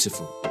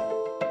beautiful.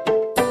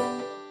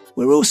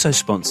 We're also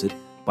sponsored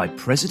by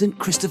President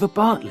Christopher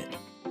Bartlett,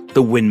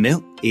 The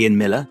Windmill, Ian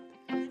Miller,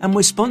 and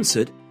we're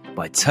sponsored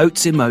by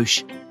Totes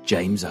Emosh,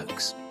 James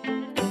Oakes.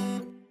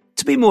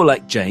 To be more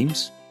like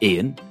James,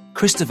 Ian,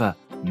 Christopher,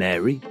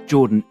 Mary,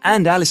 Jordan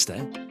and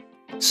Alistair,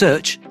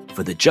 search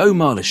for The Joe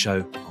Marler Show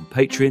on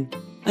Patreon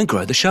and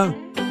grow the show.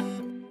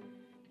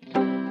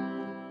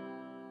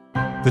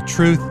 The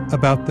truth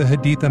about the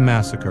Haditha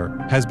massacre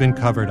has been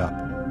covered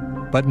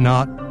up, but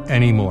not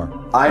anymore.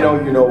 I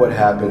know you know what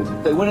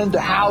happened. They went into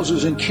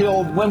houses and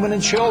killed women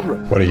and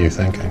children. What are you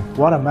thinking?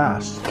 What a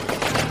mess.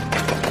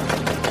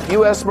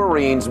 U.S.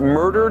 Marines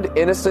murdered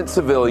innocent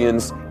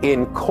civilians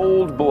in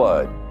cold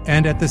blood.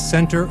 And at the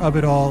center of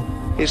it all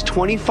is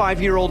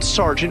 25-year-old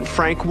Sergeant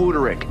Frank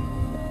Wuderick.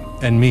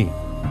 And me.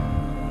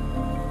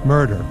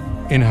 Murder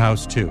in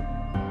House 2.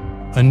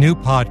 A new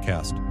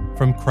podcast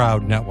from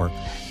Crowd Network.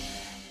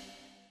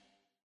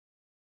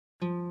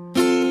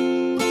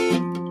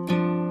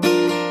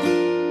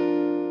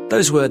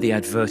 Those were the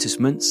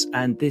advertisements,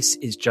 and this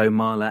is Joe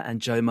Marler.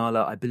 And Joe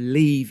Marler, I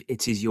believe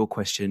it is your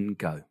question.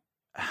 Go.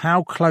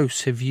 How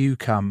close have you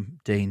come,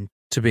 Dean,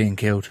 to being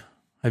killed?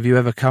 Have you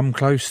ever come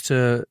close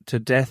to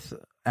death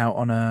out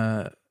on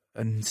an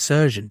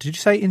insurgent? Did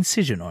you say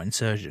incision or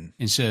insurgent?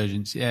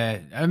 Insurgents, yeah.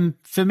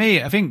 For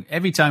me, I think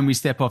every time we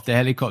step off the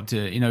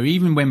helicopter,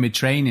 even when we're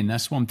training,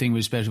 that's one thing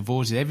with Special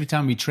Forces. Every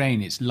time we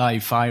train, it's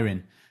live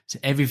firing. So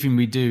everything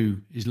we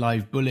do is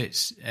live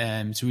bullets.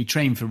 So we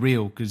train for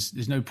real because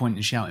there's no point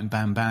in shouting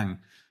bang, bang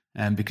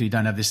because you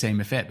don't have the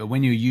same effect. But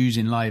when you're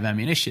using live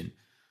ammunition,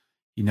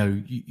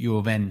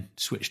 you're then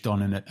switched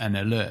on and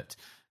alert.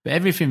 But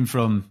everything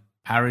from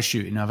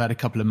parachuting, I've had a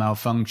couple of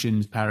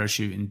malfunctions,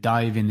 parachuting,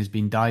 diving, there's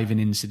been diving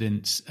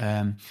incidents.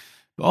 But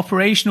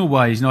operational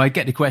wise, I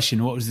get the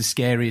question, what was the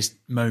scariest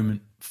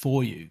moment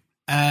for you?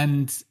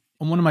 And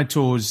on one of my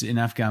tours in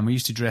Afghan, we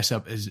used to dress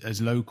up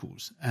as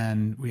locals,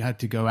 and we had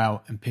to go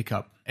out and pick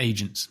up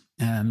agents.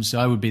 So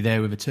I would be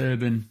there with a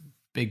turban,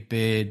 big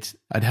beard.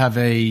 I'd have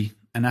an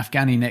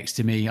Afghani next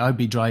to me. I'd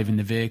be driving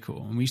the vehicle,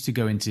 and we used to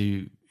go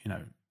into,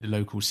 the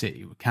local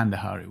city,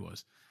 Kandahar it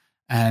was.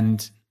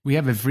 And we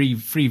have a free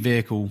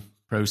vehicle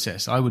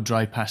process. I would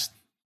drive past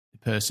the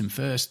person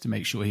first to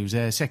make sure he was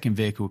there. Second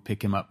vehicle would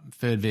pick him up.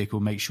 Third vehicle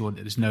would make sure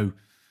that there's no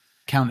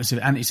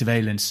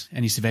anti-surveillance,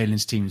 any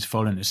surveillance teams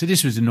following us. So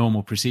this was a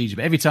normal procedure.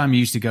 But every time you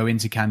used to go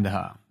into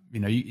Kandahar,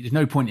 there's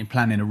no point in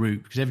planning a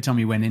route, because every time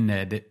you went in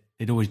there,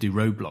 they'd always do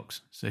roadblocks.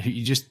 So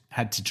you just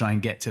had to try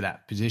and get to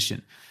that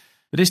position.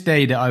 But this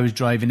day that I was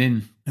driving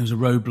in, there was a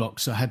roadblock,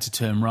 so I had to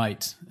turn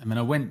right. I mean,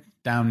 I went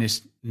down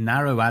this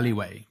narrow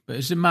alleyway, but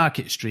it's a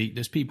market street.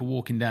 There's people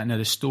walking down.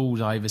 There's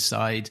stalls either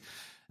side,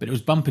 but it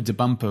was bumper to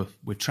bumper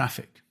with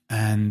traffic.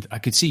 And I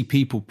could see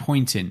people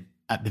pointing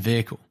at the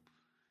vehicle.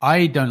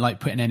 I don't like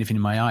putting anything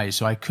in my eyes,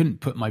 so I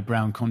couldn't put my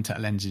brown contact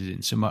lenses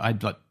in. So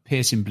I'd like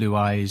piercing blue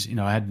eyes.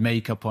 I had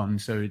makeup on,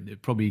 so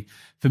probably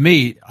for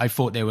me, I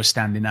thought they were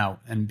standing out.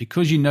 And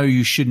because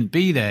you shouldn't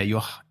be there,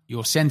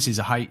 your senses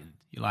are heightened.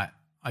 You're like,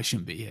 I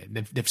shouldn't be here.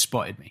 They've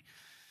spotted me.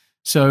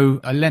 So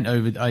I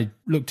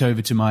looked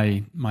over to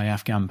my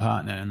Afghan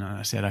partner, and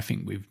I said, I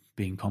think we've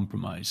been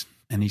compromised.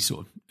 And he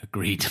sort of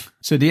agreed.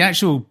 So the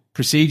actual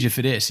procedure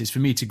for this is for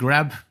me to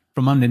grab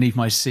from underneath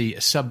my seat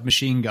a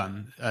submachine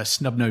gun, a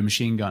snub-nose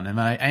machine gun,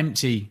 and I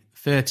empty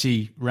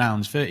 30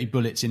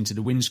 bullets into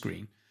the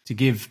windscreen to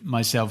give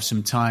myself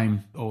some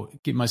time or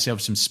give myself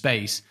some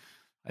space.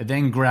 I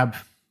then grab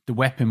the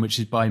weapon, which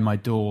is by my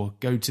door,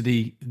 go to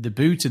the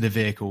boot of the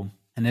vehicle,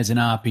 and there's an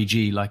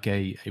RPG, like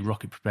a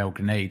rocket-propelled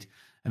grenade.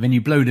 And then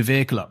you blow the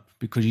vehicle up,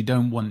 because you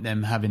don't want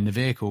them having the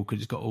vehicle, because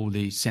it's got all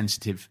the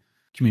sensitive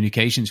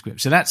communication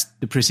scripts. So that's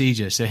the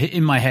procedure. So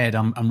in my head,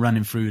 I'm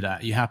running through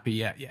that. Are you happy?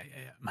 Yeah,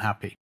 I'm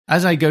happy.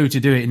 As I go to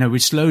do it, we're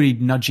slowly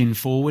nudging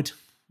forward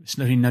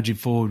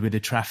with the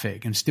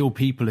traffic, and still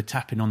people are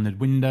tapping on the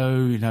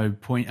window,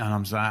 pointing, and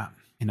I'm like,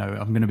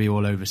 I'm going to be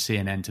all over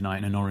CNN tonight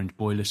in an orange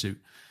boiler suit.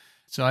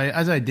 So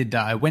as I did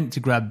that, I went to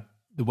grab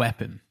the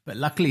weapon, but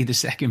luckily the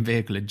second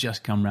vehicle had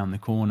just come round the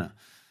corner.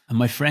 And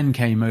my friend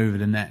came over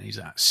the net, and he's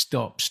like,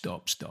 stop. He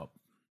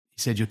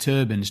said, your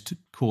turban's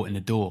caught in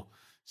the door.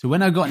 So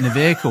when I got in the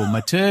vehicle,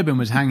 my turban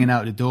was hanging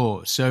out the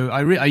door. So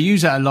I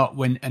use that a lot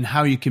and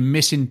how you can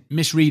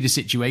misread a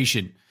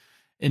situation,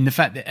 in the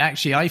fact that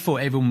actually I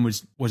thought everyone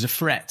was a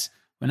threat,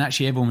 when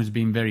actually everyone was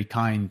being very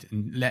kind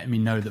and letting me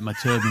know that my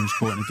turban was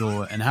caught in the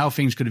door, and how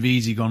things could have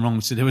easily gone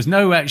wrong. So there was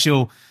no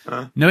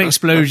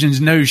explosions,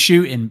 no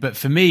shooting. But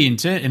for me,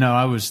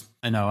 I was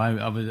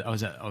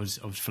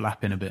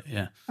flapping a bit.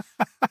 Yeah.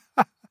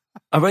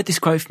 I read this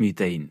quote from you,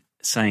 Dean,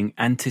 saying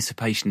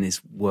anticipation is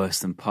worse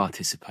than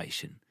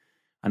participation.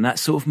 And that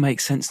sort of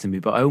makes sense to me,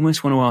 but I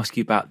almost want to ask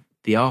you about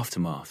the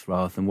aftermath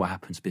rather than what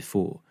happens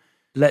before.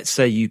 Let's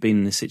say you've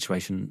been in a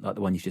situation like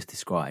the one you've just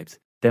described.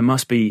 There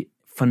must be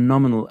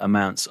phenomenal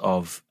amounts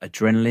of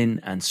adrenaline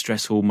and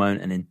stress hormone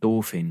and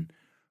endorphin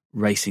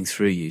racing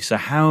through you. So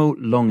how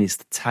long is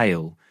the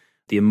tail,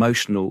 the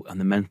emotional and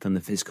the mental and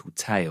the physical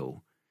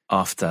tail,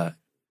 after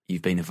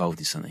you've been involved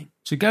in something?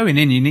 So going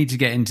in, you need to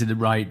get into the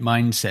right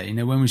mindset.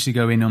 When we used to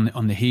go in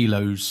on the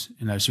helos,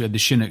 so we had the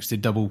Chinooks, the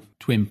double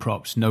twin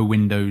props, no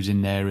windows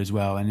in there as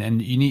well.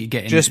 And you need to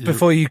get in. Just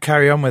before you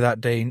carry on with that,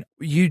 Dean,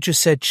 you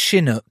just said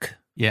Chinook.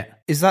 Yeah.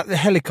 Is that the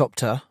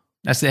helicopter?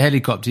 That's the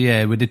helicopter,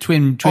 yeah, with the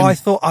twin.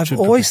 I've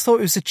always thought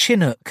it was a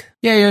Chinook.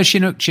 Yeah,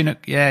 Chinook.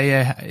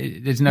 Yeah.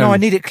 There's no. No, I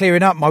need it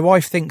clearing up. My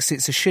wife thinks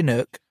it's a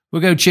Chinook.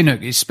 We'll go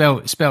Chinook. It's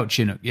spelled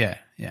Chinook. Yeah.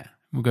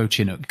 We'll go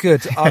Chinook.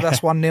 Good. Oh,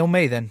 that's 1-0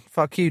 me then.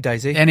 Fuck you,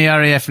 Daisy. Any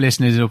RAF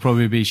listeners will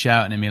probably be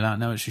shouting at me like,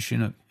 no, it's a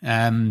Chinook.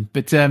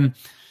 But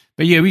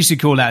yeah, we used to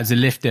call that as a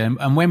lifter.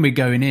 And when we're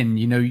going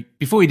in,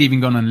 before you'd even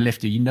gone on a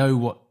lifter, you know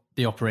what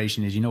the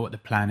operation is, you know what the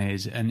plan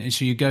is. And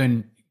so you're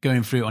going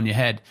through it on your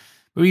head.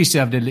 But we used to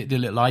have the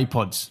little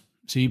iPods.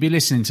 So you'd be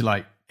listening to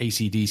like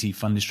AC/DC,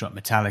 Thunderstruck,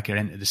 Metallica,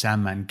 Enter the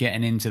Sandman,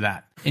 getting into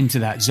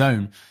that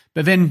zone.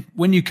 But then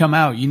when you come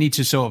out, you need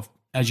to sort of,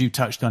 as you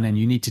touched on,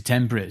 you need to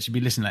temper it. So you'd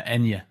be listening to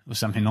Enya or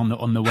something on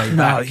the way back.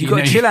 No, you've got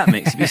a chill out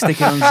mix. If you're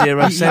sticking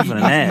on 07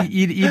 and air.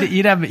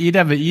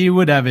 You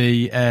would have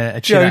a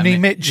chill out Joni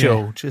mix.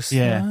 Mitchell.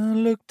 Yeah. I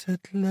looked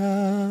at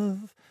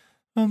love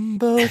on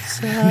both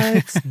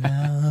sides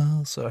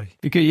now. Sorry.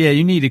 Because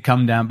you need to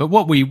come down. But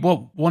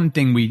one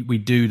thing we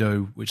do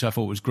though, which I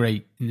thought was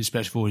great in the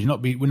Special Forces,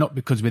 we're not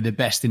because we're the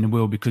best in the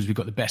world, because we've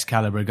got the best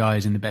caliber of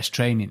guys and the best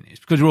training. It's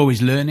because we're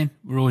always learning,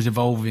 we're always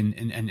evolving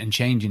and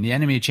changing. The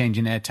enemy are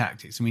changing their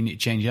tactics, and we need to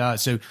change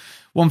ours. So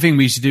one thing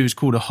we used to do is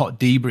called a hot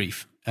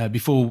debrief.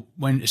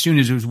 As soon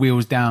as it was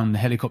wheels down, the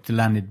helicopter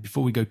landed,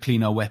 before we go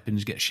clean our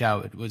weapons, get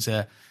showered, was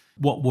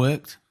what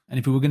worked, and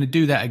if we were going to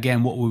do that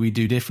again, what would we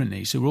do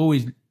differently? So we're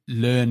always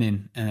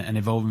learning and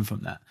evolving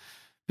from that.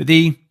 But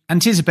the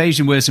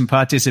anticipation worse than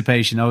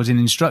participation. I was an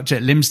instructor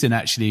at Lympstone,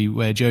 actually,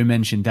 where Joe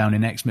mentioned, down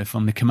in Exmouth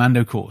on the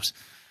commando course.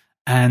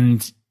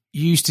 And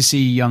you used to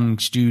see young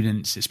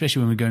students,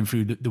 especially when we're going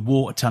through the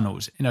water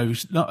tunnels. You know,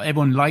 not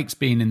everyone likes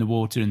being in the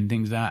water and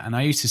things like that. And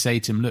I used to say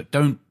to them, look,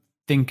 don't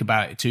think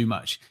about it too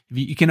much. If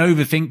you can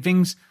overthink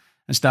things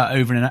and start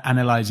over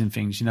analyzing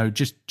things, you know,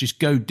 just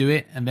go do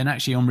it. And then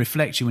actually on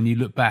reflection, when you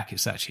look back,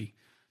 it's actually,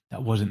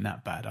 that wasn't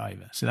that bad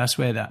either. So that's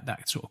where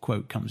that sort of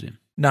quote comes in.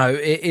 No,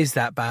 it is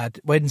that bad.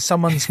 When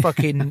someone's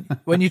fucking,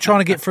 when you're trying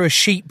to get through a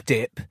sheep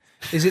dip,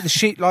 is it the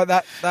sheep, like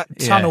that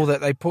tunnel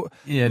that they put?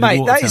 Yeah,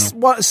 mate, that is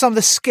some of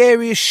the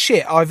scariest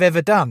shit I've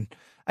ever done.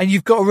 And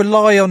you've got to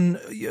rely on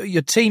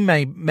your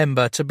teammate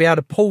member to be able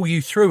to pull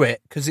you through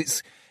it because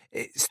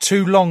it's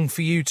too long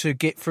for you to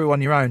get through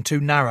on your own, too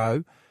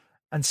narrow.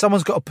 And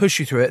someone's got to push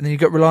you through it, and then you've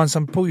got to rely on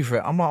someone to pull you through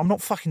it. I'm like, I'm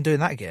not fucking doing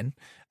that again.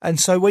 And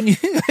so when you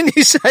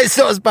say it's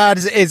not as bad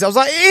as it is, I was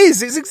like, it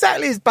is. It's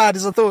exactly as bad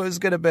as I thought it was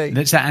going to be.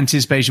 That's that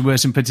anticipation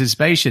worse than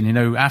participation. You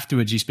know,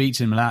 afterwards you speak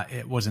to them like,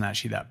 it wasn't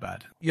actually that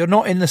bad. You're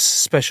not in the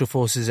Special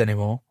Forces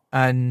anymore,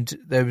 and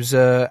there was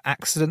an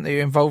accident that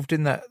you're involved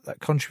in that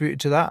contributed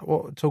to that.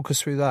 Talk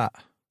us through that.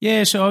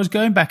 Yeah, so I was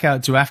going back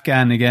out to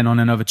Afghan again on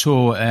another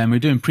tour, and we're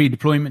doing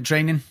pre-deployment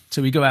training.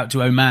 So we go out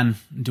to Oman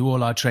and do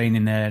all our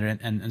training there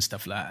and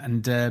stuff like that.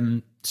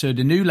 And so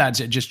the new lads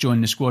that just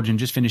joined the squadron,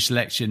 just finished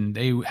selection,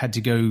 they had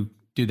to go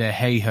do their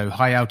hey-ho,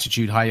 high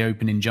altitude, high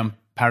opening jump,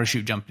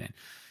 parachute jumping in.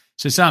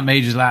 So Sergeant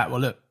Major's like, well,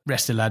 look,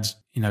 rest of the lads,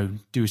 you know,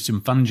 do some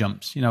fun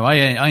jumps. You know,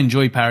 I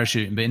enjoy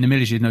parachuting, but in the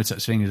military, there's no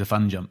such thing as a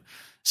fun jump.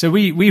 So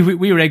we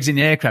were exiting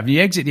the aircraft. You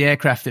exit the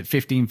aircraft at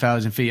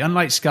 15,000 feet.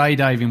 Unlike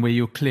skydiving where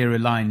you're clear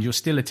aligned, you're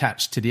still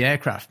attached to the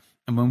aircraft.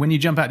 And when you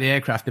jump out the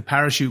aircraft, the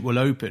parachute will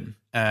open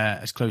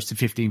as close to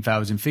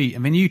 15,000 feet.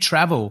 And then you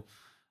travel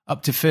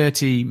up to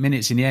 30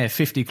 minutes in the air,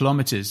 50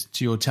 kilometers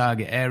to your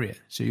target area.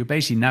 So you're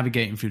basically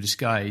navigating through the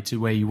sky to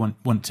where you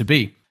want to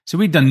be. So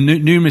we'd done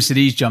numerous of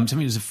these jumps. I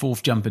think it was the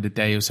fourth jump of the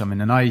day or something.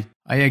 And I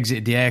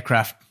exited the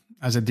aircraft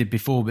as I did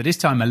before. But this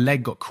time my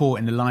leg got caught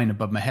in the line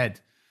above my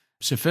head.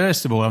 So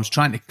first of all, I was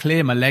trying to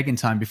clear my leg in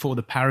time before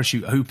the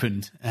parachute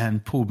opened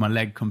and pulled my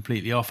leg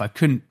completely off. I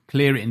couldn't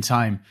clear it in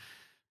time.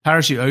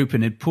 Parachute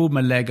opened, it pulled my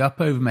leg up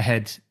over my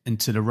head and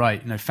to the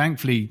right. You know,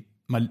 thankfully,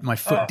 my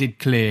foot did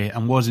clear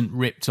and wasn't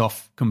ripped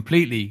off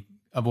completely.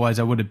 Otherwise,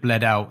 I would have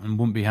bled out and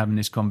wouldn't be having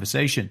this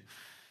conversation.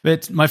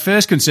 But my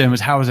first concern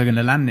was, how was I going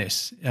to land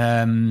this?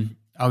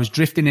 I was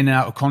drifting in and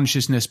out of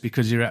consciousness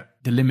because you're at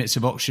the limits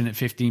of oxygen at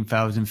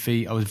 15,000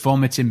 feet. I was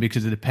vomiting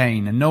because of the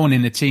pain, and no one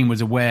in the team was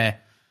aware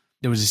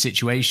there was a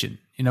situation.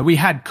 You know, we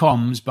had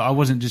comms, but I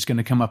wasn't just going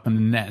to come up on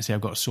the net and say,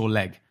 I've got a sore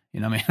leg. You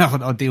know what I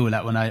mean? I'll deal with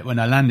that when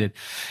I landed.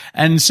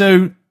 And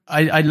so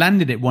I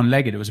landed it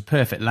one-legged. It was a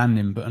perfect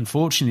landing, but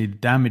unfortunately the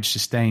damage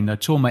sustained. I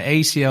tore my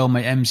ACL,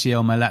 my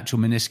MCL, my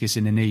lateral meniscus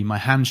in the knee, my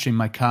hamstring,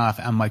 my calf,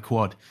 and my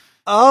quad.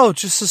 Oh,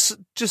 just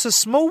a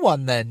small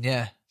one then,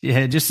 yeah.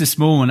 Yeah, just a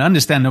small one. I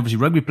understand, obviously,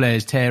 rugby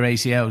players tear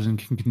ACLs and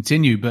can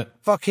continue, but...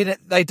 Fucking,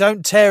 they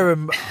don't tear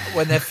them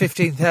when they're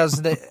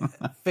 15,000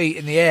 feet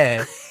in the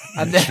air.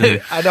 And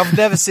I've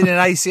never seen an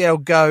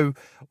ACL go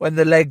when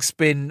the leg's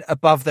been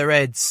above their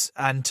heads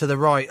and to the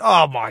right.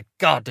 Oh, my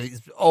God,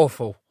 it's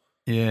awful.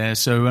 Yeah,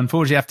 so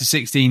unfortunately, after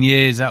 16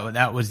 years,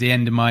 that was the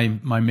end of my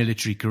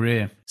military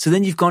career. So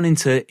then you've gone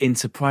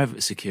into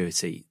private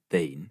security,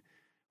 Dean.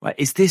 Right?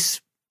 Is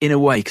this, in a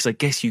way, because I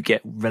guess you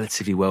get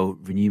relatively well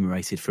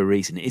remunerated for a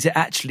reason, is it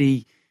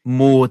actually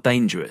more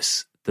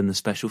dangerous than the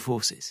Special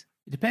Forces?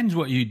 It depends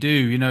what you do.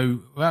 You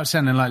know, without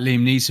sounding like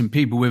Liam Neeson,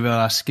 people with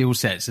our skill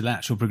sets, the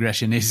natural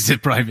progression is the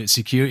private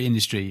security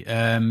industry.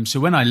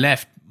 So when I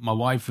left, my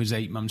wife was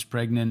 8 months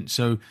pregnant.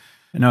 So,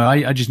 you know,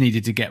 I just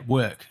needed to get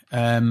work.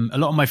 A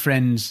lot of my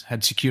friends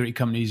had security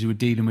companies who were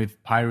dealing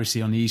with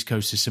piracy on the east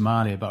coast of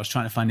Somalia, but I was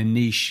trying to find a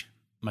niche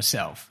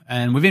myself.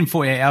 And within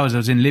 48 hours, I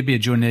was in Libya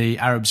during the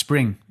Arab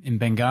Spring in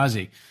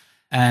Benghazi.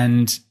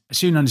 And I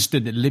soon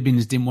understood that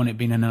Libyans didn't want it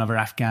being another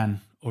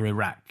Afghan or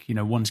Iraq, you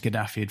know, once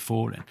Gaddafi had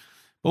fallen.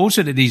 But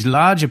also that these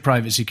larger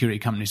private security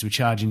companies were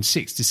charging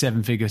 6 to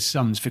 7 figure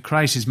sums for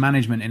crisis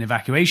management and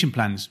evacuation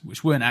plans,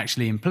 which weren't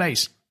actually in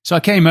place. So I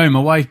came home,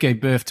 my wife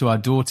gave birth to our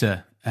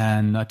daughter,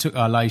 and I took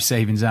our life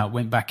savings out,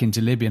 went back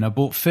into Libya, and I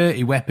bought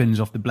 30 weapons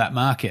off the black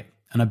market.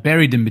 And I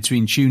buried them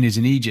between Tunis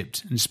and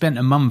Egypt and spent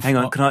a month... Hang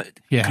on, can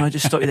I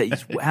just stop you there?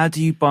 How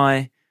do you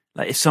buy...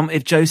 Like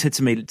if Joe said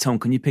to me, Tom,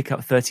 can you pick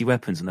up 30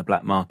 weapons on the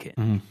black market?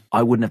 Mm-hmm.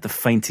 I wouldn't have the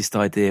faintest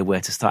idea where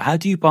to start. How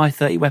do you buy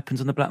 30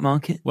 weapons on the black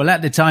market? Well,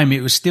 at the time,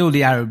 it was still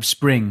the Arab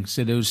Spring.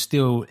 So there was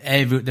still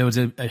there was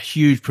a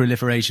huge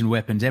proliferation of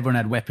weapons. Everyone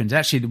had weapons.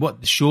 Actually,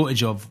 what the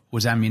shortage of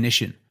was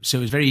ammunition. So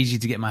it was very easy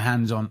to get my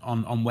hands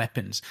on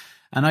weapons.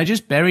 And I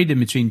just buried them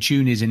between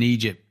Tunis and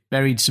Egypt,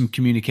 buried some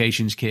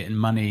communications kit and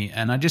money.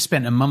 And I just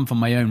spent a month on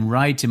my own,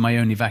 writing my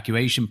own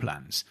evacuation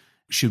plans,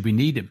 should we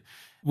need them.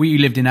 We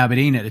lived in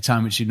Aberdeen at the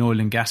time, which is an oil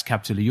and gas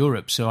capital of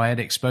Europe. So I had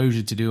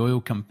exposure to the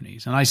oil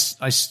companies, and I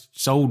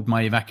sold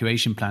my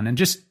evacuation plan and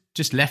just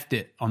left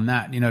it on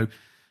that. You know,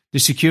 the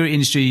security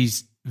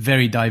industries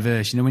very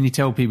diverse. You know, when you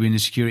tell people in the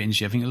security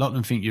industry, I think a lot of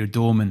them think you're a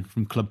doorman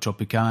from Club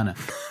Tropicana,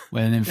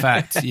 when in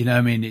fact, you know,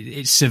 I mean,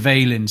 it's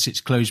surveillance,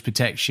 it's close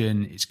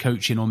protection, it's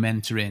coaching or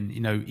mentoring.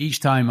 You know, each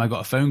time I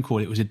got a phone call,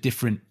 it was a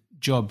different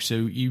job. So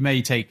you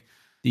may take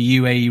the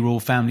UAE Royal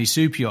Family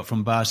Super Yacht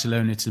from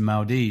Barcelona to the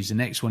Maldives. The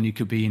next one you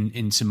could be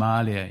in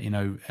Somalia, you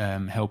know,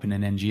 helping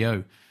an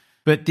NGO.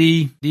 But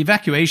the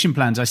evacuation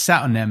plans, I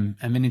sat on them.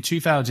 And then in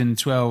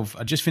 2012,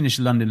 I just finished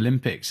the London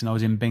Olympics and I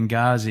was in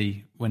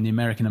Benghazi when the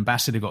American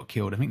ambassador got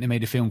killed. I think they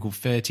made a film called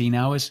 13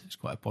 Hours. It's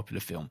quite a popular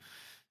film.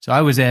 So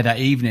I was there that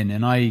evening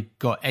and I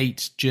got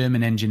 8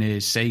 German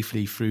engineers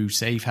safely through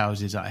safe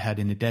houses that I had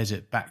in the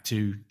desert back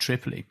to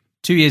Tripoli.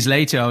 2 years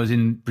later, I was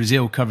in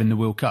Brazil covering the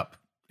World Cup.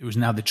 It was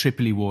now the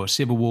Tripoli War, a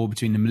civil war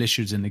between the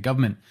militias and the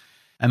government.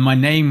 And my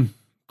name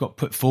got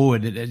put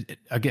forward.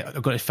 I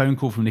got a phone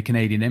call from the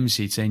Canadian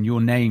embassy saying, your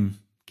name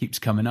keeps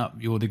coming up.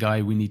 You're the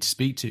guy we need to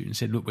speak to. And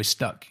said, look, we're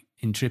stuck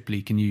in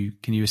Tripoli. Can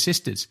you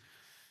assist us?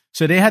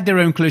 So they had their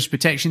own close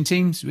protection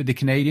teams with the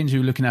Canadians who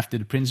were looking after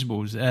the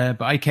principals.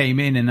 But I came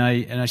in and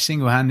I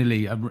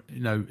single-handedly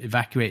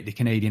evacuated the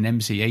Canadian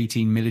embassy,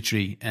 18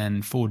 military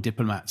and 4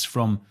 diplomats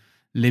from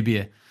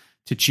Libya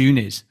to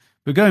Tunis.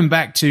 But going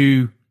back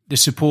to the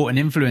support and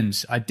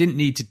influence, I didn't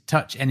need to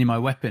touch any of my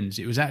weapons.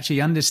 It was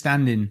actually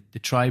understanding the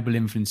tribal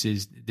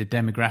influences, the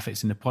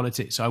demographics and the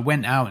politics. So I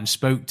went out and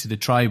spoke to the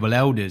tribal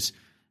elders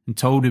and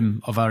told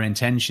them of our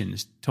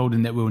intentions, told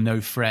them that we were no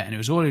threat. And it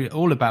was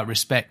all about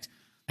respect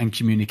and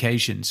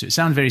communication. So it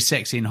sounds very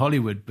sexy in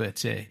Hollywood,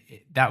 but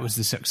that was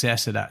the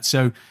success of that.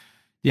 So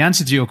the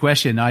answer to your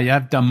question, I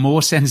have done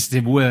more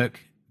sensitive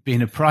work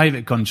being a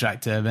private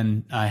contractor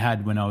than I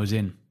had when I was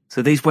in.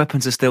 So these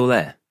weapons are still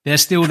there? They're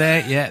still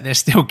there, yeah. They're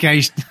still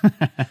caged.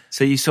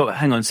 So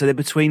hang on, so they're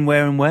between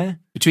where and where?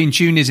 Between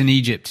Tunis and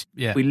Egypt,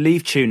 yeah. We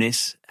leave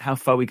Tunis, how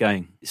far are we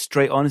going?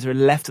 Straight on? Is there a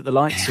left at the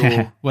lights?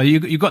 Or? Well,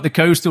 you've got the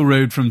coastal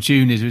road from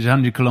Tunis, which is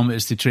 100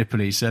 kilometres to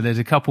Tripoli. So there's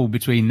a couple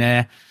between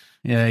there.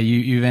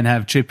 You then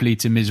have Tripoli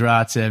to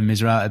Misrata,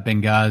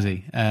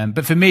 Benghazi.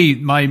 But for me,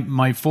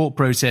 my thought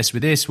process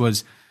with this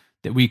was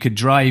that we could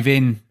drive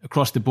in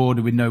across the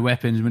border with no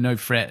weapons, with no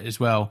threat as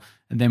well.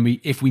 And then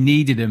if we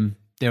needed them,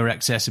 they were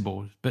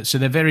accessible. But so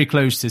they're very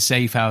close to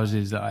safe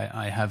houses that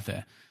I have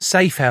there.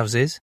 Safe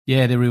houses?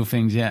 Yeah, they're real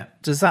things, yeah.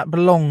 Does that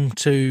belong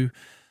to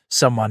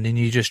someone and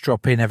you just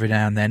drop in every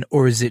now and then,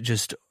 or is it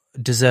just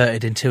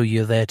deserted until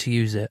you're there to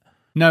use it?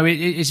 No,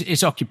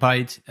 it's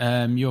occupied.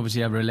 You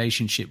obviously have a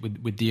relationship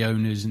with the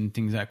owners and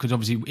things like that, because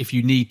obviously if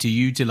you need to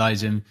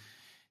utilise them,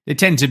 they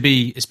tend to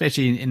be,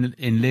 especially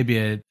in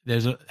Libya,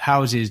 there's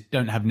houses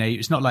don't have neighbours.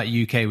 It's not like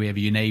UK where you have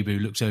your neighbour who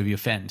looks over your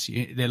fence.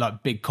 They're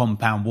like big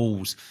compound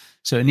walls.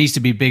 So it needs to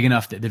be big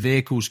enough that the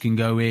vehicles can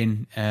go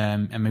in,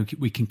 and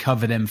we can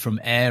cover them from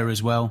air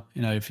as well,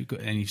 you know, if you've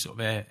got any sort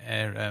of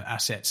air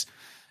assets,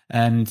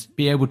 and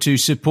be able to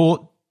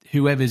support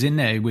whoever's in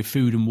there with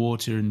food and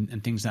water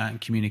and things like that, and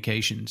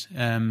communications.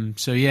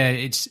 So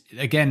yeah,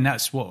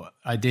 that's what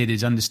I did,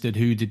 is understood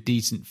who the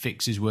decent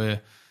fixers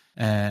were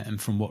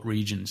and from what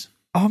regions.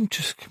 I'm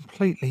just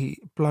completely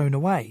blown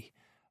away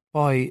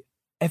by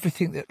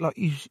everything that, like,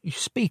 you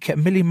speak at a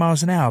million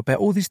miles an hour about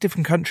all these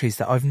different countries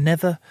that I've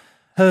never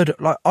heard of.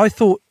 Like, I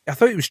thought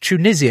it was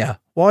Tunisia.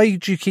 Why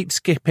do you keep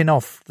skipping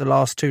off the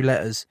last 2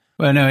 letters?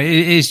 Well, no, it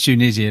is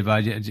Tunisia, but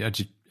I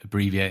just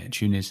abbreviate it,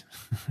 Tunis.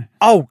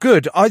 Oh,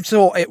 good. I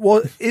thought it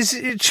was. Is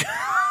it?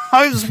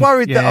 I was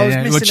worried that I was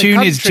missing a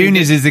country.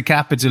 Tunis is the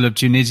capital of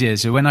Tunisia.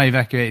 So when I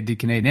evacuated the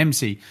Canadian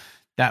embassy,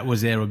 that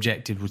was their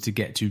objective, was to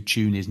get to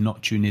Tunis,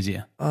 not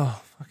Tunisia.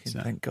 Oh,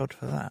 thank God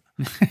for that.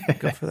 Thank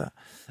God for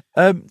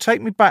that.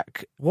 Take me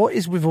back. What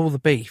is with all the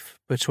beef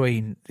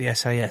between the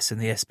SAS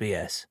and the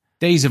SBS?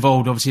 Days of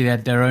old, obviously, they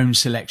had their own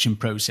selection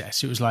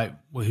process. It was like,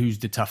 well, who's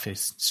the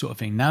toughest sort of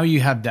thing. Now you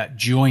have that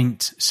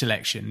joint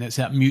selection. That's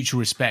that mutual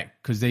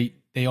respect, because they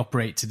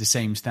operate to the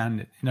same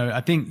standard. You know,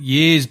 I think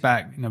years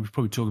back, we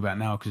probably talk about it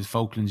now because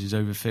Falklands is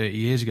over 30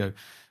 years ago.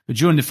 But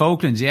during the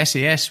Falklands, the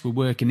SAS were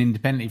working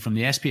independently from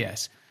the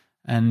SPS.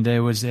 And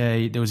there was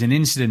an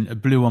incident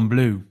of blue on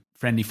blue,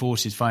 friendly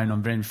forces firing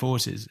on friendly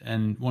forces.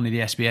 And one of the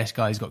SBS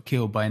guys got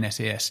killed by an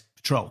SAS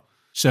patrol.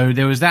 So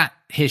there was that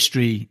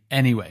history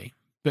anyway.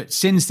 But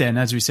since then,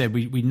 as we said,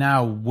 we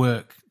now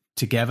work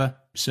together.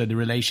 So the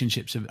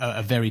relationships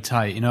are very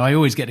tight. You know, I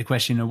always get the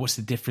question, what's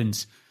the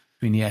difference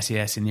between the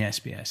SAS and the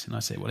SBS? And I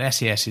say, well,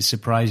 SAS is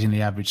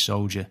surprisingly average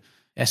soldier,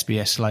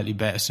 SBS slightly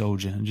better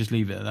soldier, and just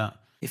leave it at that.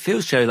 It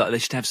feels, Joe, like they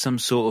should have some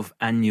sort of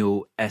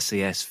annual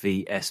SAS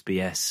v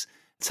SBS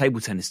table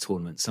tennis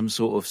tournament, some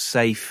sort of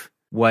safe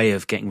way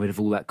of getting rid of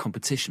all that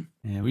competition.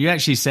 Yeah, well, you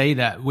actually say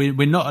that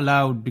we're not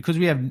allowed, because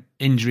we have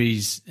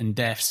injuries and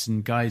deaths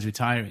and guys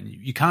retiring.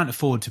 You can't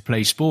afford to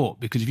play sport,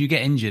 because if you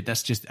get injured,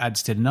 that just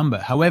adds to the number.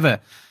 However,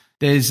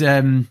 there's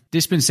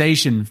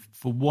dispensation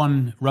for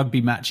one rugby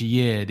match a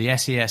year, the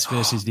SAS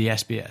versus the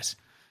SBS.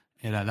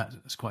 You know,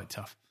 that's quite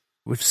tough.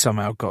 We've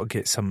somehow got to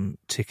get some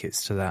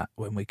tickets to that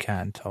when we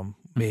can, Tom.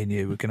 Me and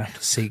you, we're going to have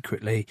to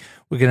secretly,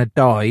 we're going to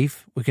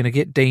dive. We're going to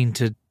get Dean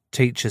to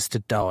teach us to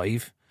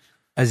dive,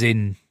 as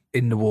in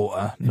in the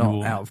water,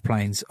 not out of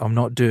planes. I'm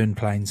not doing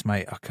planes,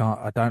 mate.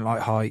 I don't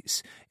like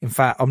heights. In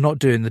fact, I'm not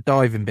doing the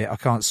diving bit. I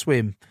can't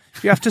swim.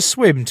 You have to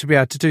swim to be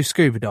able to do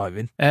scuba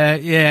diving.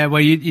 Yeah,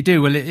 well, you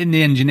do. Well, in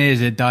the engineers,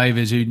 there are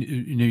divers who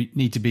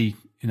need to be,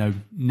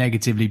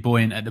 negatively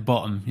buoyant at the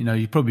bottom.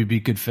 You'd probably be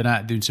good for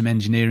that, doing some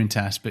engineering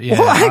tasks. But yeah,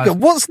 hang on,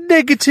 what's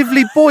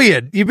negatively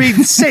buoyant? You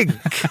mean sink?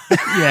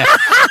 Yeah.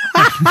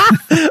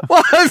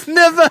 Well, I've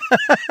never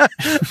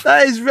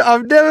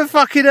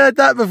fucking heard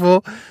that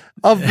before.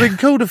 I've been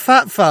called a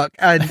fat fuck,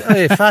 and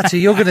hey, fatty,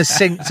 you're going to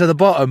sink to the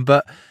bottom.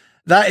 But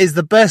that is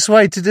the best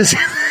way to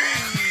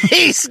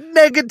He's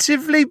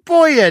negatively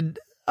buoyant.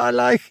 I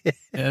like it.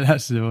 Yeah,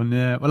 that's the one.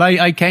 Yeah. Well,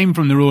 I came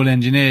from the Royal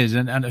Engineers,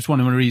 and that's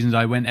one of the reasons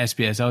I went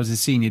SPS. I was a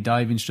senior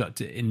dive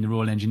instructor in the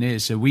Royal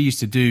Engineers, so we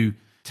used to do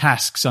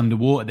tasks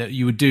underwater that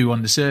you would do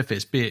on the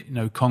surface, be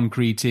it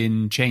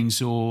concreting,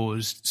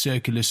 chainsaws,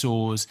 circular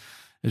saws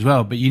as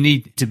well. But you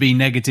need to be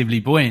negatively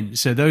buoyant.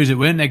 So those that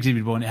weren't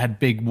negatively buoyant had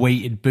big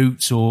weighted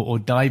boots or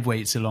dive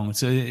weights along.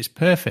 So it's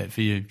perfect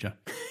for you, John.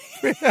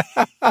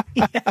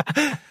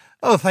 Yeah.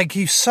 Oh, thank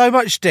you so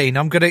much, Dean.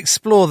 I'm going to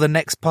explore the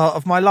next part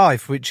of my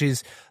life, which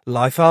is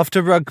life after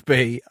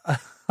rugby. I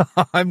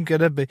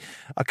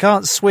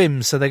can't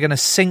swim, so they're going to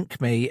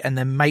sink me and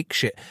then make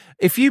shit.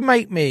 If you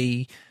make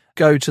me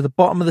go to the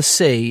bottom of the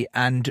sea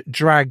and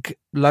drag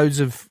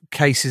loads of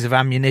cases of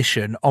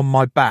ammunition on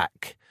my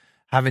back,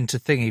 having to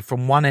thingy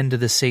from one end of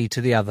the sea to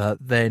the other,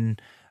 then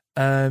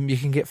you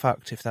can get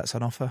fucked if that's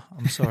an offer.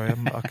 I'm sorry,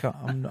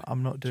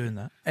 I'm not doing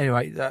that.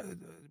 Anyway,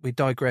 we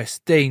digress.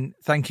 Dean,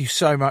 thank you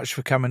so much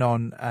for coming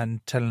on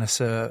and telling us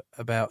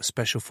about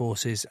Special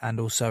Forces and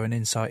also an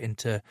insight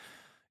into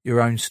your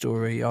own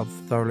story. I've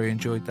thoroughly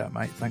enjoyed that,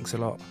 mate. Thanks a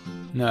lot.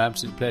 No,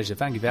 absolute pleasure.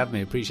 Thank you for having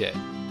me. Appreciate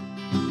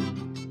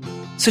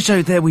it. So,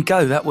 Joe, there we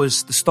go. That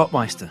was the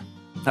Stottmeister.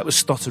 That was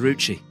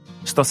Stotterucci.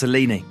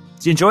 Stottolini.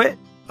 Did you enjoy it?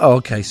 Oh,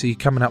 okay. So you're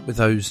coming up with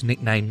those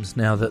nicknames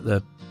now that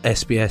the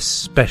SBS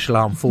Special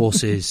Armed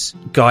Forces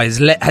guy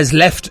has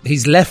left.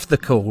 He's left the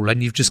call,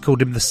 and you've just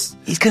called him the.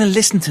 He's going to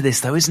listen to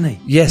this, though, isn't he?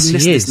 Yes,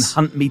 he is. And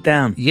hunt me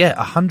down. Yeah,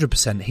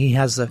 100%. He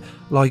has a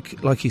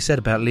like you said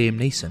about Liam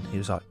Neeson. He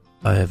was like,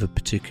 I have a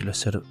particular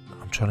set of.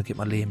 I'm trying to get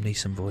my Liam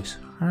Neeson voice.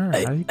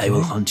 I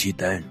will hunt you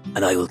down,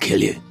 and I will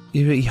kill you.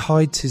 He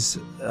hides his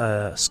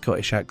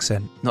Scottish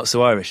accent. Not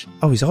so Irish.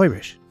 Oh, he's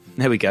Irish.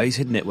 There we go. He's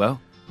hidden it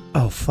well.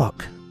 Oh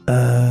fuck.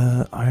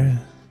 I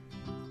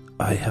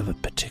have a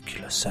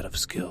particular set of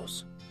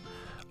skills.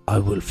 I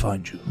will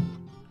find you.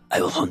 I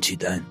will hunt you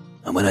down,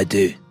 and when I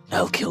do,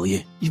 I'll kill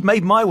you. You've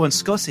made my one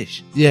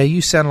Scottish. Yeah,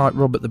 you sound like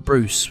Robert the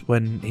Bruce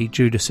when he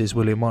Judases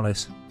William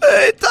Wallace.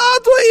 Hey, Dad,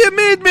 what you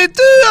made me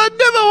do? I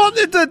never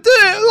wanted to do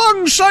it.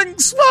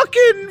 Longshanks,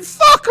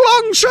 fuck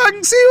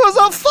Longshanks. He was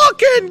a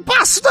fucking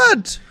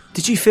bastard.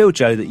 Did you feel,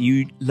 Joe, that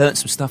you learnt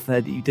some stuff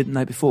there that you didn't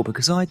know before?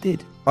 Because I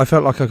did. I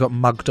felt like I got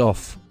mugged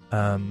off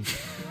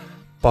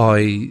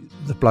by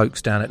the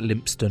blokes down at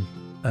Lympstone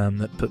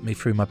that put me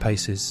through my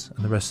paces,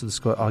 and the rest of the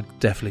squad. I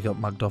definitely got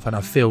mugged off, and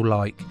I feel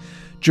like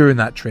during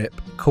that trip,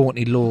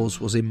 Courtney Laws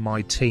was in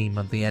my team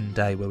on the end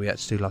day where we had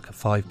to do like a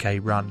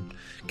 5k run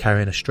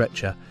carrying a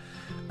stretcher,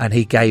 and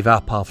he gave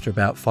up after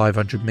about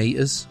 500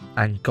 metres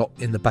and got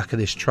in the back of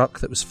this truck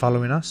that was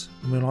following us,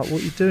 and we were like,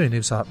 what are you doing? He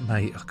was like,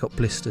 mate, I got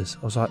blisters.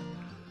 I was like,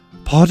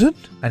 pardon?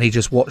 And he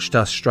just watched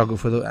us struggle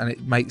for it, and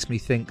it makes me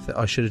think that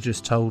I should have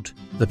just told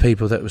the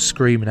people that were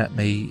screaming at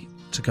me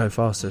to go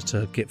faster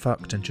to get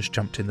fucked and just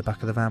jumped in the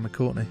back of the van with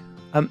Courtney.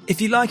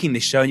 If you're liking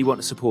this show and you want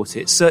to support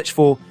it, search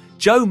for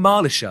Joe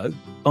Marler Show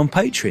on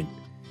Patreon.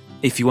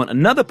 If you want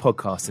another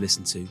podcast to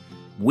listen to,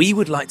 we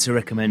would like to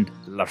recommend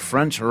La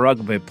French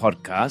Rugby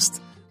Podcast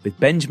with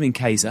Benjamin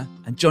Kayser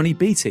and Johnny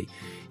Beattie.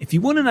 If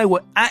you want to know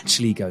what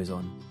actually goes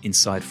on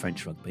inside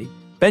French rugby,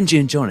 Benji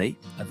and Johnny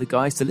are the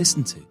guys to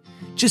listen to.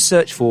 Just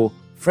search for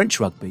French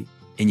Rugby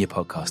in your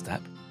podcast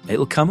app.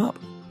 It'll come up.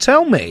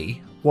 Tell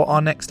me what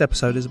our next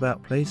episode is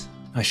about, please.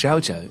 I shall,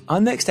 Joe. Our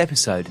next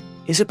episode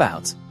is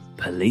about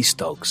police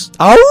dogs.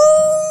 Oh!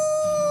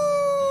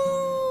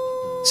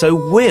 So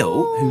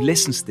Will, who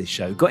listens to this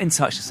show, got in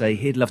touch to say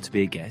he'd love to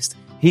be a guest.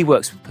 He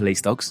works with police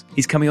dogs.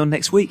 He's coming on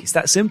next week. It's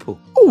that simple.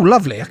 Oh,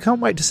 lovely. I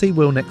can't wait to see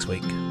Will next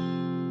week.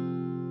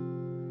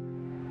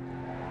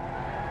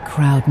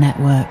 Crowd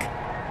Network.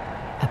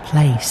 A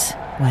place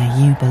where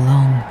you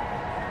belong.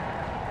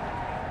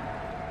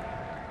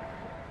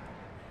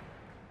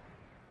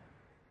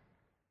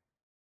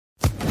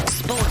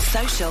 Sports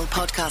Social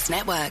Podcast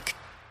Network.